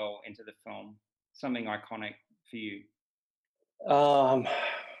implemented well into the film. Something iconic for you. I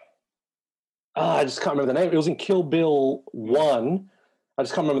just can't remember the name. It was in Kill Bill 1. I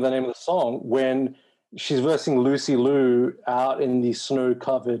just can't remember the name of the song when she's versing Lucy Liu out in the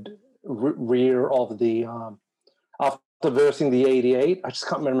snow-covered rear of the after versing the 88. I just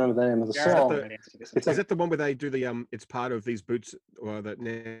can't remember the name of the song. Is that the one where they do the it's part of these boots or that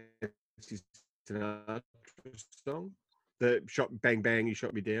Nancy Sinatra song? The shot bang bang, you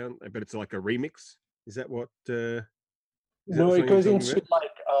shot me down, but it's like a remix. Is that what? No, it goes into like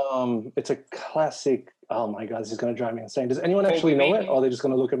it's a classic. Oh my god, this is going to drive me insane. Does anyone actually know it, or are they just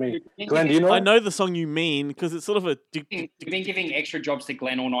going to look at me? Glenn, do you know? I know the song you mean because it's sort of a. We've been giving extra jobs to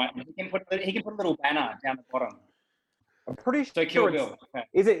Glenn all night. He can put a little banner down the bottom. I'm pretty So sure. Kill Bill. Okay.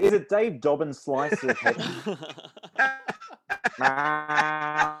 Is it Dave Dobbin slice of heaven? All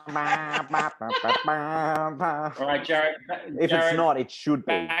right, Jared. If it's not, it should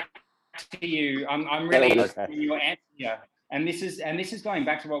be. Back to you. I'm really Okay. interested in your answer here. And this is going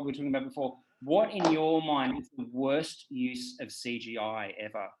back to what we were talking about before. What in your mind is the worst use of CGI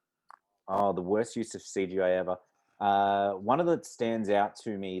ever? Oh, the worst use of CGI ever. One of that stands out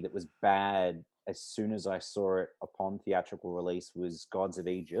to me that was bad as soon as I saw it upon theatrical release was Gods of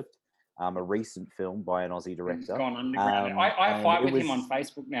Egypt, a recent film by an Aussie director. It's gone underground. I fight with him on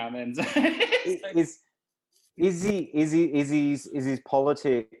Facebook now and then. Is his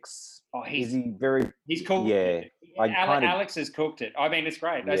politics? Oh, is he very? He's cool. Yeah, Alex has cooked it. I mean, it's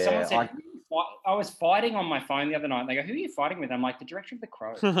great. Yeah, Someone said I was fighting on my phone the other night. And they go, "Who are you fighting with?" I'm like, "The director of The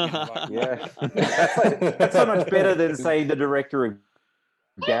Crow." Yeah, that's so much better than say the director of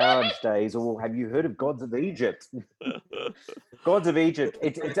Garage Days, or have you heard of Gods of Egypt? Gods of Egypt.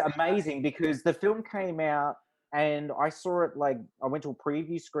 It's amazing because the film came out and I saw it I went to a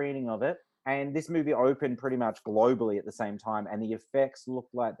preview screening of it, and this movie opened pretty much globally at the same time, and the effects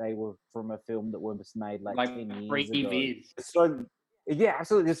looked like they were from a film that was made 10 years ago. So yeah,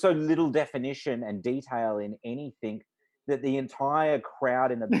 absolutely. There's so little definition and detail in anything that the entire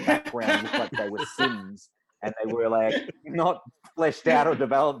crowd in the background looked like they were Sims. And they were not fleshed out or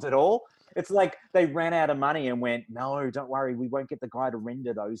developed at all. It's like they ran out of money and went, "No, don't worry, we won't get the guy to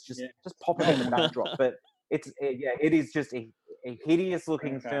render those. Just pop it in the backdrop." But it is just a hideous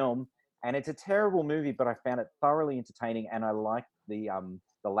looking film, and it's a terrible movie. But I found it thoroughly entertaining, and I liked the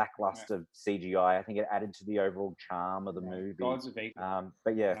lackluster CGI. I think it added to the overall charm of the movie. Gods of Egypt.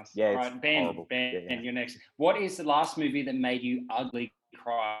 But yeah, All it's right, Ben, horrible. Ben, you're next. What is the last movie that made you ugly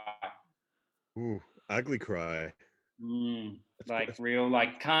cry? Ooh, ugly cry. You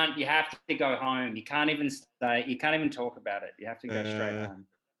have to go home. You can't even stay. You can't even talk about it. You have to go straight home.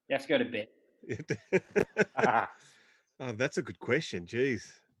 You have to go to bed. Oh, that's a good question. Jeez.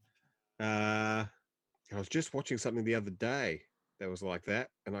 I was just watching something the other day that was like that,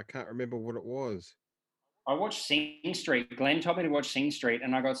 and I can't remember what it was. I watched Sing Street. Glenn told me to watch Sing Street,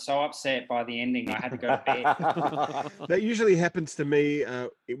 and I got so upset by the ending I had to go to bed. That usually happens to me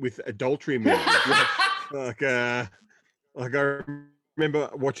with adultery movies. like I remember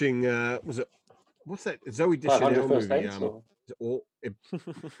watching. What's that Zoe Deschanel 500 First movie? Dates, or-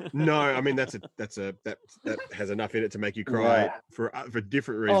 No, I mean that has enough in it to make you cry Yeah. for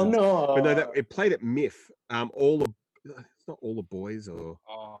different Oh, reasons. no. But no, it played at MIFF. It's not All the Boys or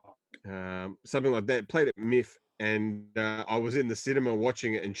something like that. It played at MIFF, and I was in the cinema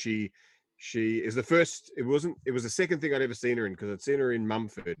watching it, and she is the first. It was the second thing I'd ever seen her in, because I'd seen her in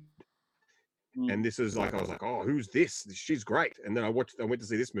Mumford. And this is like, I was like, oh, who's this? She's great. And then I went to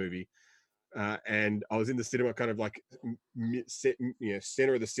see this movie, and I was in the cinema, kind of like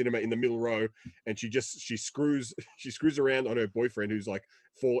center of the cinema in the middle row, and she screws around on her boyfriend, who's like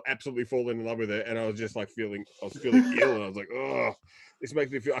absolutely fallen in love with her, and I was just like feeling ill, and I was like, oh, this makes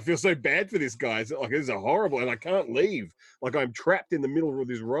me feel. I feel so bad for this guy. It's like, this is horrible, and I can't leave. Like, I'm trapped in the middle of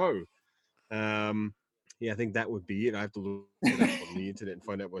this row. Yeah, I think that would be it. I have to look it up on the internet and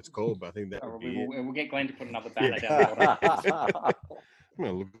find out what it's called, but I think that would be it. We'll get Glenn to put another banner down the bottom. I'm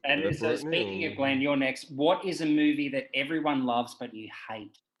gonna look And it so, up right speaking now. of Glenn, you're next. What is a movie that everyone loves but you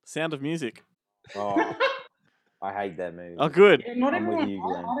hate? Sound of Music. Oh, I hate that movie. Oh, good. Yeah, not I'm with everyone. you,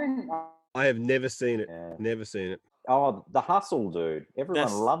 Glenn. I have never seen it. Never seen it. Oh, The Hustle, dude. Everyone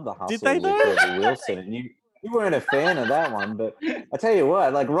That's- loved The Hustle. Did they with though? Rebel Wilson, and you weren't a fan of that one, but I tell you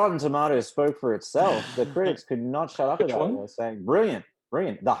what, like, Rotten Tomatoes spoke for itself. The critics could not shut up Which about it. one? They were saying, brilliant.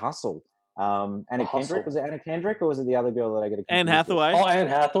 The Hustle. Anna The Hustle. Kendrick, was it Anna Kendrick, or was it the other girl that I get a Anne confused with? Hathaway. Oh, Anne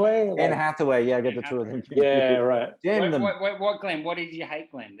Hathaway. Anne Like, Hathaway, yeah, I get the two of them. yeah, right. Damn them. What, Glenn? What did you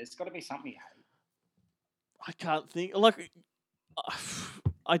hate, Glenn? There's got to be something you hate. I can't think. Like,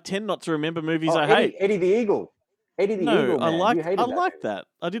 I tend not to remember movies Oh, I Eddie, hate. Eddie the Eagle. Eddie the No, Eagle, I man. liked. You hated I that liked that.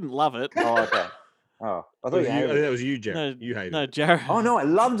 I didn't love it. movie. Oh, okay. Oh, I thought you hated it. That was you, Jared. No, You hated no, it. Jared. Oh, no, I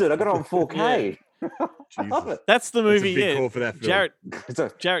loved it. I got it on 4K. I love Jesus. it. That's the That's a movie. big Yeah, call for that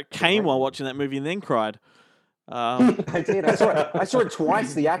film. Jarrett came while watching that movie and then cried. A I did. I saw it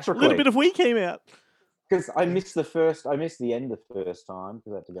twice theatrically. little bit of We came out. Because I missed the end the first time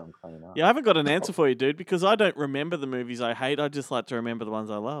because I had to go and clean up. Yeah, I haven't got an answer for you, dude, because I don't remember the movies I hate. I just like to remember the ones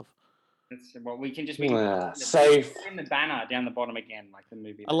I love. Well, we can safe. in the banner down the bottom again, like the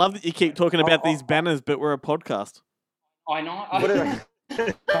movie. I love that you keep talking about these banners, but we're a podcast. I know.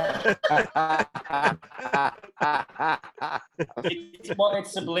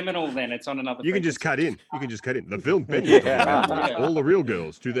 It's subliminal. Then it's on another. You can just frequency. cut in. You can just cut in. The film Yeah. All the Real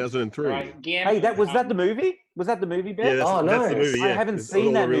Girls, 2003. Right, Guillermo, Hey, that was that the movie? Was that the movie, Ben? Yeah, that's, Oh, that's the nice. movie. Yeah. I haven't It's seen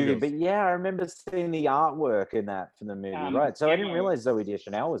All that the Real movie, Girls. but yeah, I remember seeing the artwork in that from the movie. Right. So I didn't Guillermo- realize Zoe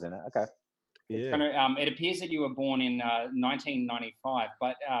Deschanel was in it. Okay. Yeah. It appears that you were born in 1995,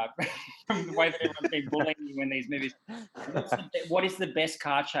 but from the way that everyone's been bullying you in these movies, what is the best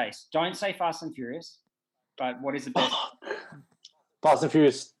car chase? Don't say Fast and Furious, but what is the best? Fast and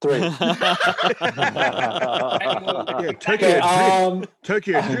Furious 3. Yeah, Tokyo Okay, Drift.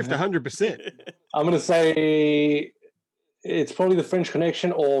 Tokyo Drift, 100%. I'm going to say it's probably The French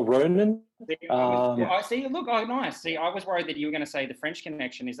Connection or Ronin. I see. Look, oh, nice. See, I was worried that you were going to say The French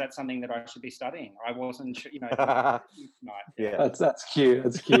Connection. Is that something that I should be studying? I wasn't sure. Yeah. That's cute.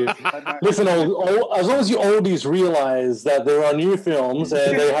 That's cute. Listen, as long as you oldies realize that there are new films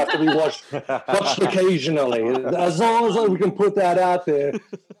and they have to be watched occasionally, as long as we can put that out there.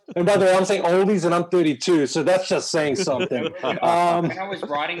 And by the way, I'm saying oldies and I'm 32, so that's just saying something. When I was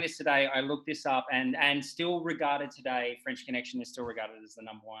writing this today, I looked this up, and still regarded today, French Connection is still regarded as the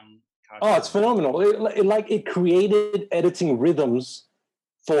number one. Oh, it's phenomenal. It created editing rhythms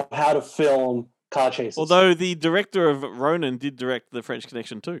for how to film car chases. Although the director of Ronin did direct The French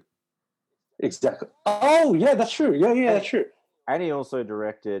Connection too. Exactly. Oh, yeah, that's true. Yeah, that's true. And he also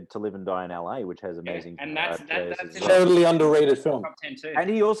directed To Live and Die in LA, which has amazing. and that's chases that's as well. Totally underrated film. Top 10 too. And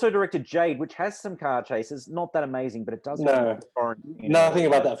he also directed Jade, which has some car chases. Not that amazing, but it does. No. have foreign, Nothing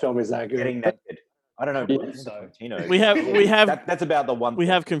about that film is that good. Getting naked. I don't know. Yeah. Tarantino. We have That's about the one. we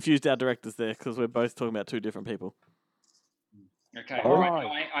have confused our directors there because we're both talking about two different people. Okay, Oh.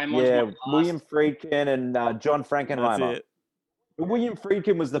 right, I'm on to Yeah, my last. William Friedkin and John Frankenheimer. That's it. But William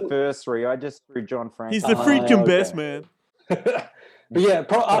Friedkin was the first three. I just threw John Frankenheimer. He's the freaking best man. But yeah, if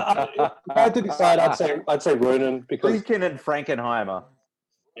I had to decide, I'd say Ronin because Friedkin and Frankenheimer.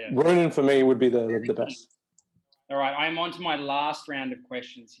 Ronin for me would be the best. All right, I'm on to my last round of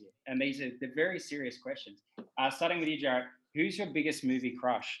questions here, and they're very serious questions. Starting with you, Jarrett. Who's your biggest movie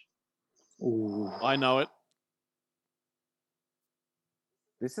crush? Ooh. I know it.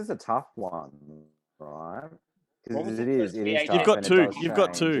 This is a tough one, right? What was Because the it first is VHS? tough. You've got and it two. does You've got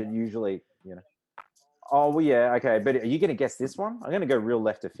change, two. and usually, Oh, well, yeah, okay. But are you going to guess this one? I'm going to go real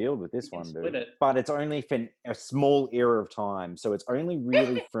left of field with this one, split dude. it. But it's only for a small era of time. So it's only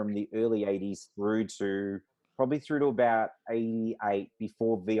really from the early 80s through to about 88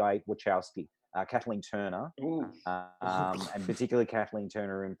 before V.I. Wachowski. Kathleen Turner, and particularly Kathleen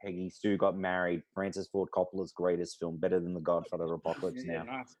Turner and Peggy Sue got married. Francis Ford Coppola's greatest film, better than The Godfather Apocalypse Now.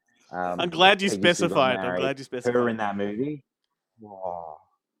 Nice. I'm glad you Peggy Sue got specified. I'm married. glad you specified. Her in that movie. Oh,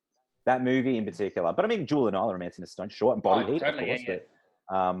 that movie in particular. But I mean, Jewel and I, Romancing the Stone, short and body heat, totally, of course.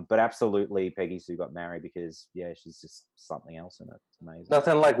 yeah. But absolutely, Peggy Sue got married because, yeah, she's just something else in it. It's amazing.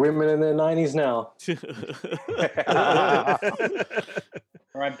 Nothing like women in their 90s now.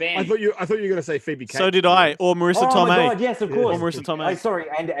 All right, Ben. I thought you were going to say Phoebe Cates. So did I, or Marissa Oh my Tomei. God, yes, of course. Or Marissa Tomei. Sorry,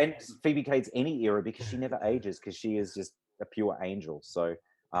 and Phoebe Cates any era because she never ages because she is just a pure angel. So,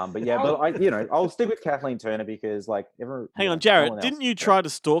 but yeah, but I'll stick with Kathleen Turner because like Hang on, Jared, didn't you try to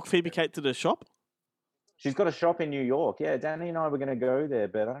stalk Phoebe Cates to the shop? She's got a shop in New York. Yeah, Danny and I were going to go there,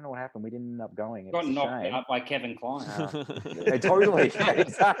 but I don't know what happened. We didn't end up going. Got It's a knocked shame. out by Kevin Kline. Yeah, totally, yeah,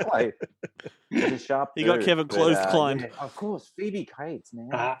 exactly. She's a sharp You got dude, Kevin but, closed-clined. yeah, of course, Phoebe Cates,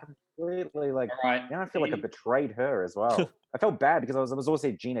 man. Completely like. All right. Now I feel like I betrayed her as well. I felt bad because I was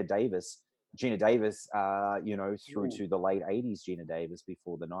also Gina Davis, through to the late '80s. Gina Davis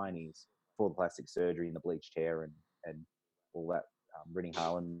before the '90s, before the plastic surgery and the bleached hair and all that Rennie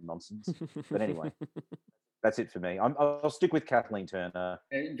Harlan nonsense. But anyway. That's it for me. I'll stick with Kathleen Turner.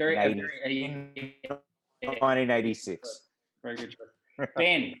 1986. Very good choice.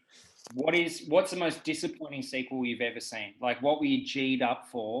 Ben, what's the most disappointing sequel you've ever seen? Like, what were you G'd up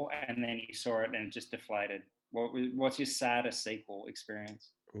for, and then you saw it and it just deflated? What's your saddest sequel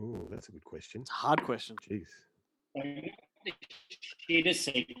experience? Oh, that's a good question. It's a hard question. Jeez.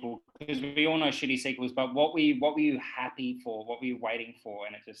 Shittest sequel, because we all know shitty sequels. But what were you happy for? What were you waiting for?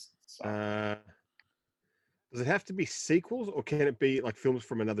 And it just sucked. Does it have to be sequels, or can it be like films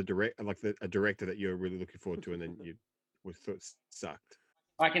from another a director that you're really looking forward to, and then you thought sucked?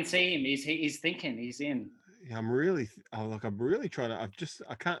 I can see him. He's thinking. He's in. Yeah, I'm really trying to.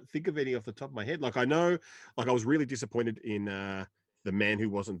 I can't think of any off the top of my head. Like I know, like I was really disappointed in The Man Who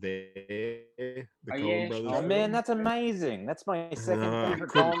Wasn't There. The Coen Brothers. Oh man, that's amazing. That's my second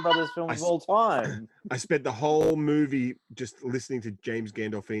favorite Coen Brothers film of all time. I spent the whole movie just listening to James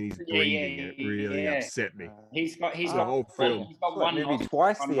Gandolfini's breathing. It really upset me. He's got the whole film. He's got one movie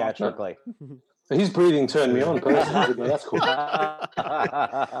twice theatrically. His breathing turned me on personally. But that's cool.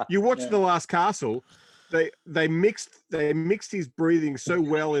 You watch The Last Castle. They mixed his breathing so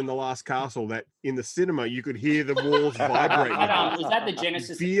well in The Last Castle that in the cinema you could hear the walls vibrating. Was that the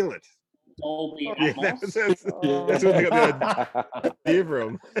Genesis? Feel it. Dolby Yeah, that's what they got the idea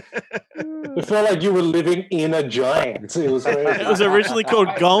from. It felt like you were living in a giant. It was crazy. It was originally called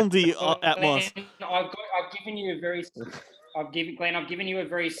Dolby Atmos. I've given you a very. I've given you a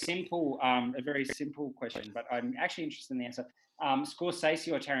very simple question, but I'm actually interested in the answer.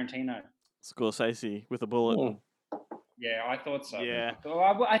 Scorsese or Tarantino? Scorsese with a bullet. Yeah, I thought so. Yeah.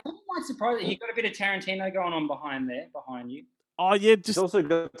 I think it might surprise you. You've got a bit of Tarantino going on behind you. Oh yeah, He's also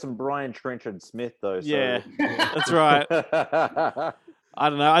got some Brian Trenchard Smith though. So. Yeah, that's right. I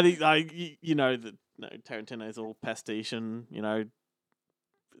don't know. I think Tarantino's all pastiche and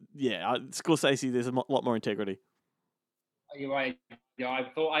Scorsese. There's a lot more integrity. You're right. Yeah,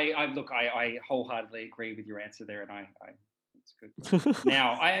 I wholeheartedly agree with your answer there, and it's good.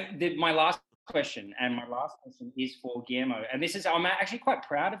 Now, my last question is for Guillermo, and I'm actually quite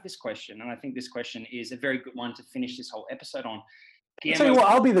proud of this question, and I think this question is a very good one to finish this whole episode on. Guillermo, tell you what,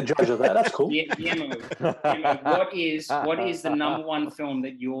 I'll be the judge of that. That's cool. Guillermo, what is the number one film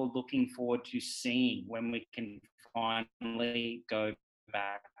that you're looking forward to seeing when we can finally go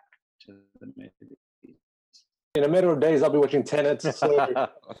back to the movie? In a matter of days, I'll be watching Tenet. So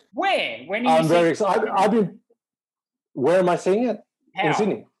Where? When I'm very excited. Where am I seeing it? How? In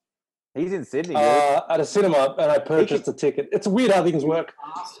Sydney. He's in Sydney. At a cinema, and I purchased a ticket. It's weird how things work.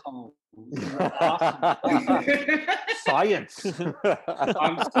 Science. No,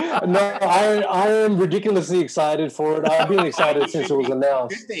 I am ridiculously excited for it. I've been excited since it was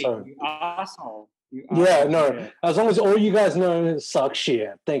announced. So. You asshole. Yeah, no. As long as all you guys know sucks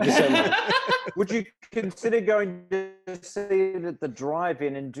shit. Thank you so much. Would you consider going to see it at the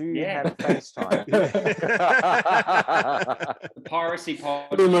drive-in, and do you have FaceTime? The piracy pod.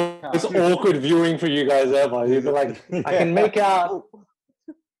 It's awkward viewing for you guys ever. You'd be like, I can make out.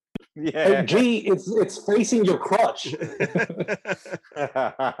 Yeah. Gee, it's facing your crotch.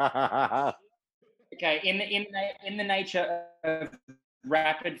 Okay, in the nature of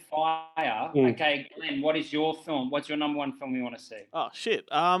rapid fire. Okay, Glenn, what is your film? What's your number one film you want to see? Oh shit.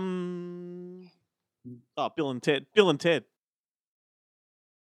 Oh, Bill and Ted. Bill and Ted.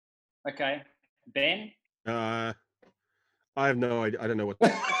 Okay, Ben. I have no idea. I don't know what.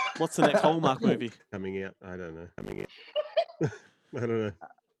 What's the next Hallmark movie coming out? I don't know. I don't know.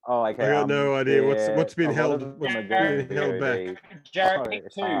 Oh, okay. I got no idea what's been a lot held. of What's them are been going held VOD. back? Jared, Oh, pick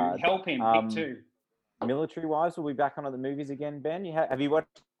it's two. hard. Help him. Pick two. Military Wives will be back on at the movies again. Ben, have you watched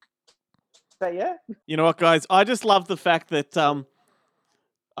that yet? You know what, guys? I just love the fact that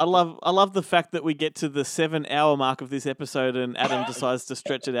I love the fact that we get to the 7-hour mark of this episode and Adam decides to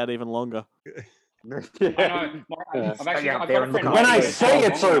stretch it out even longer. I know. I've got a friend. When I say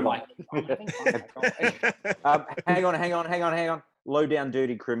it's over. Hang on. Low Down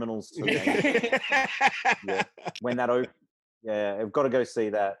Dirty Criminals 2. Yeah. When that I've got to go see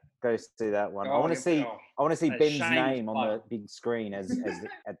that. Go see that one. I want to see Ben's name on the big screen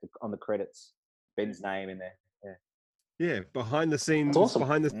on the credits. Ben's name in there. Yeah, behind the scenes, awesome.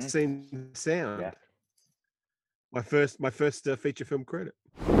 behind the scenes sound. Yeah. My first feature film credit.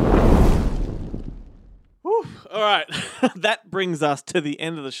 Whew. All right, that brings us to the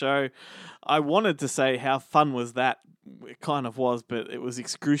end of the show. I wanted to say how fun was that. It kind of was, but it was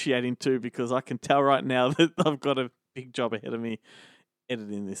excruciating too because I can tell right now that I've got a big job ahead of me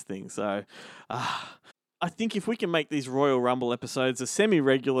editing this thing. So I think if we can make these Royal Rumble episodes a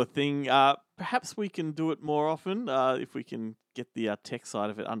semi-regular thing, perhaps we can do it more often if we can get the tech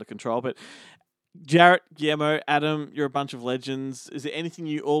side of it under control. But Jarrett, Guillermo, Adam, you're a bunch of legends. Is there anything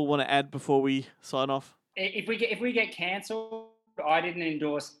you all want to add before we sign off? If we get cancelled, I didn't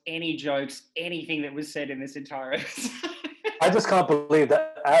endorse any jokes, anything that was said in this entire episode. I just can't believe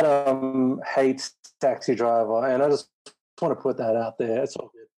that Adam hates Taxi Driver, and I just want to put that out there. It's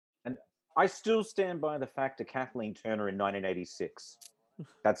all good. And I still stand by the fact of Kathleen Turner in 1986.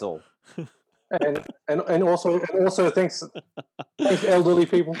 That's all. And also thanks elderly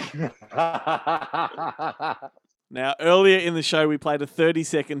people. Now, earlier in the show, we played a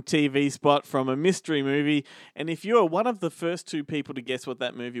 30-second TV spot from a mystery movie, and if you're one of the first two people to guess what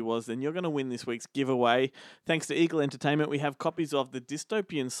that movie was, then you're going to win this week's giveaway. Thanks to Eagle Entertainment, we have copies of the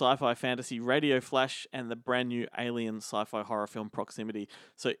dystopian sci-fi fantasy Radio Flash and the brand new alien sci-fi horror film Proximity.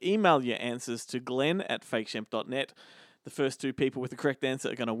 So email your answers to glenn@fakeshemp.net. The first two people with the correct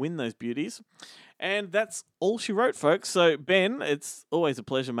answer are going to win those beauties. And that's all she wrote, folks. So, Ben, it's always a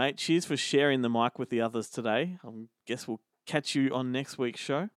pleasure, mate. Cheers for sharing the mic with the others today. I guess we'll catch you on next week's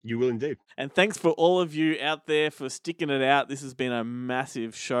show. You will indeed. And thanks for all of you out there for sticking it out. This has been a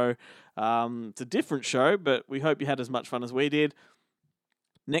massive show. It's a different show, but we hope you had as much fun as we did.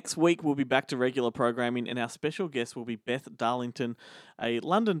 Next week, we'll be back to regular programming, and our special guest will be Beth Darlington, a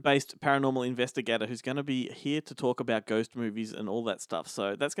London-based paranormal investigator who's going to be here to talk about ghost movies and all that stuff.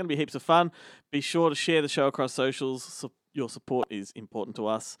 So that's going to be heaps of fun. Be sure to share the show across socials. Your support is important to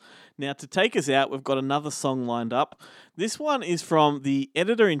us. Now, to take us out, we've got another song lined up. This one is from the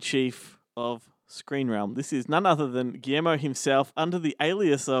editor-in-chief of Screen Realm. This is none other than Guillermo himself under the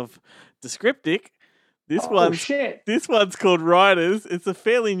alias of Descriptic. This one's called Riders. It's a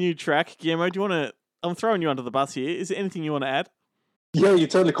fairly new track. Guillermo, do you want to... I'm throwing you under the bus here. Is there anything you want to add? Yeah, you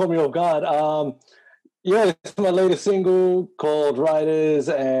totally caught me off guard. Yeah, it's my latest single called Riders,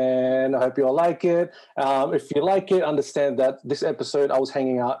 and I hope you all like it. If you like it, understand that this episode I was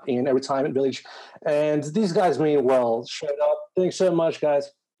hanging out in a retirement village, and these guys mean well. Straight up. Thanks so much,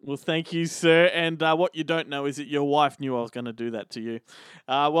 guys. Well, thank you, sir. And what you don't know is that your wife knew I was going to do that to you.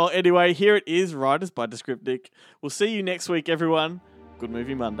 Well, anyway, here it is, Riders by Descriptic. We'll see you next week, everyone. Good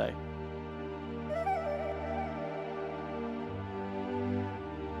Movie Monday.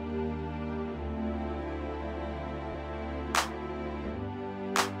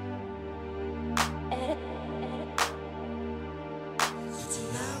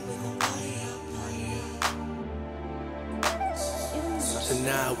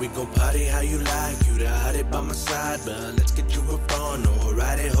 Tonight we gon' party how you like. You the hottest by my side, but let's get you a phone or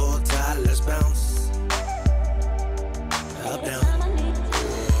ride it hold tight. Let's bounce up down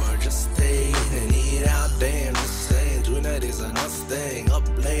or just stay and eat out. Damn, just saying tonight is a nice thing. Up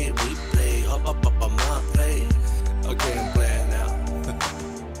late we play, up on my plate. Okay, I'm playing now.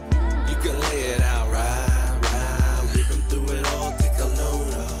 You can lay it out, ride. We've been through it all, take a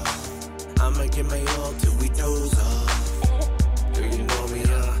load off. I'ma get my all till we doze off.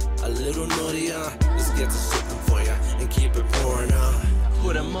 A little naughty, let's get to sipping for ya and keep it pouring on.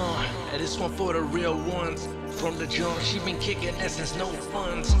 Put 'em on, and this one for the real ones. From the jump, she been kicking that since no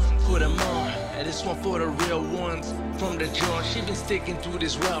funds. Put 'em on, and this one for the real ones. From the jump, she been sticking through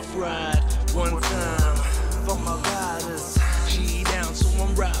this rough ride. One time, for my riders, she down, so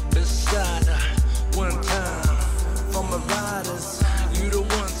I'm right beside her. One time, for my riders, you the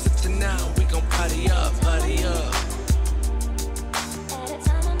ones, so tonight we gon' party up.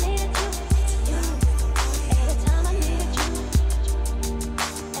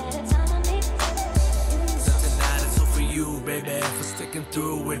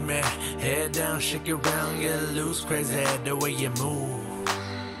 groove with me. Head down, shake it round, get loose, crazy the way you move.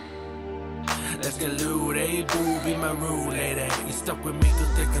 Let's get lewd, hey boo, be my rule lady. You stuck with me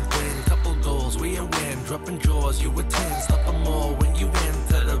through thick and thin. Couple goals, we a win, dropping jaws, you a 10. Stop them all when you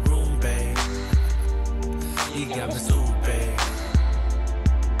enter the room, babe. You got me so big.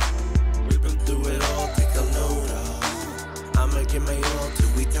 We've been through it all, take a load off. I'ma get my all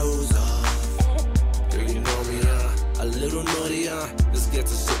till we doze off. Do you know me, a little naughty, let's get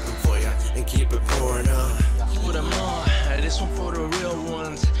to sipping for ya and keep it pouring, Put them on, this one for the real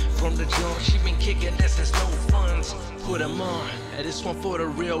ones. From the jump, she been kicking that since no funds. Put them on, this one for the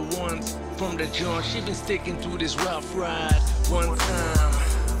real ones. From the jump, she been sticking through this rough ride. One time,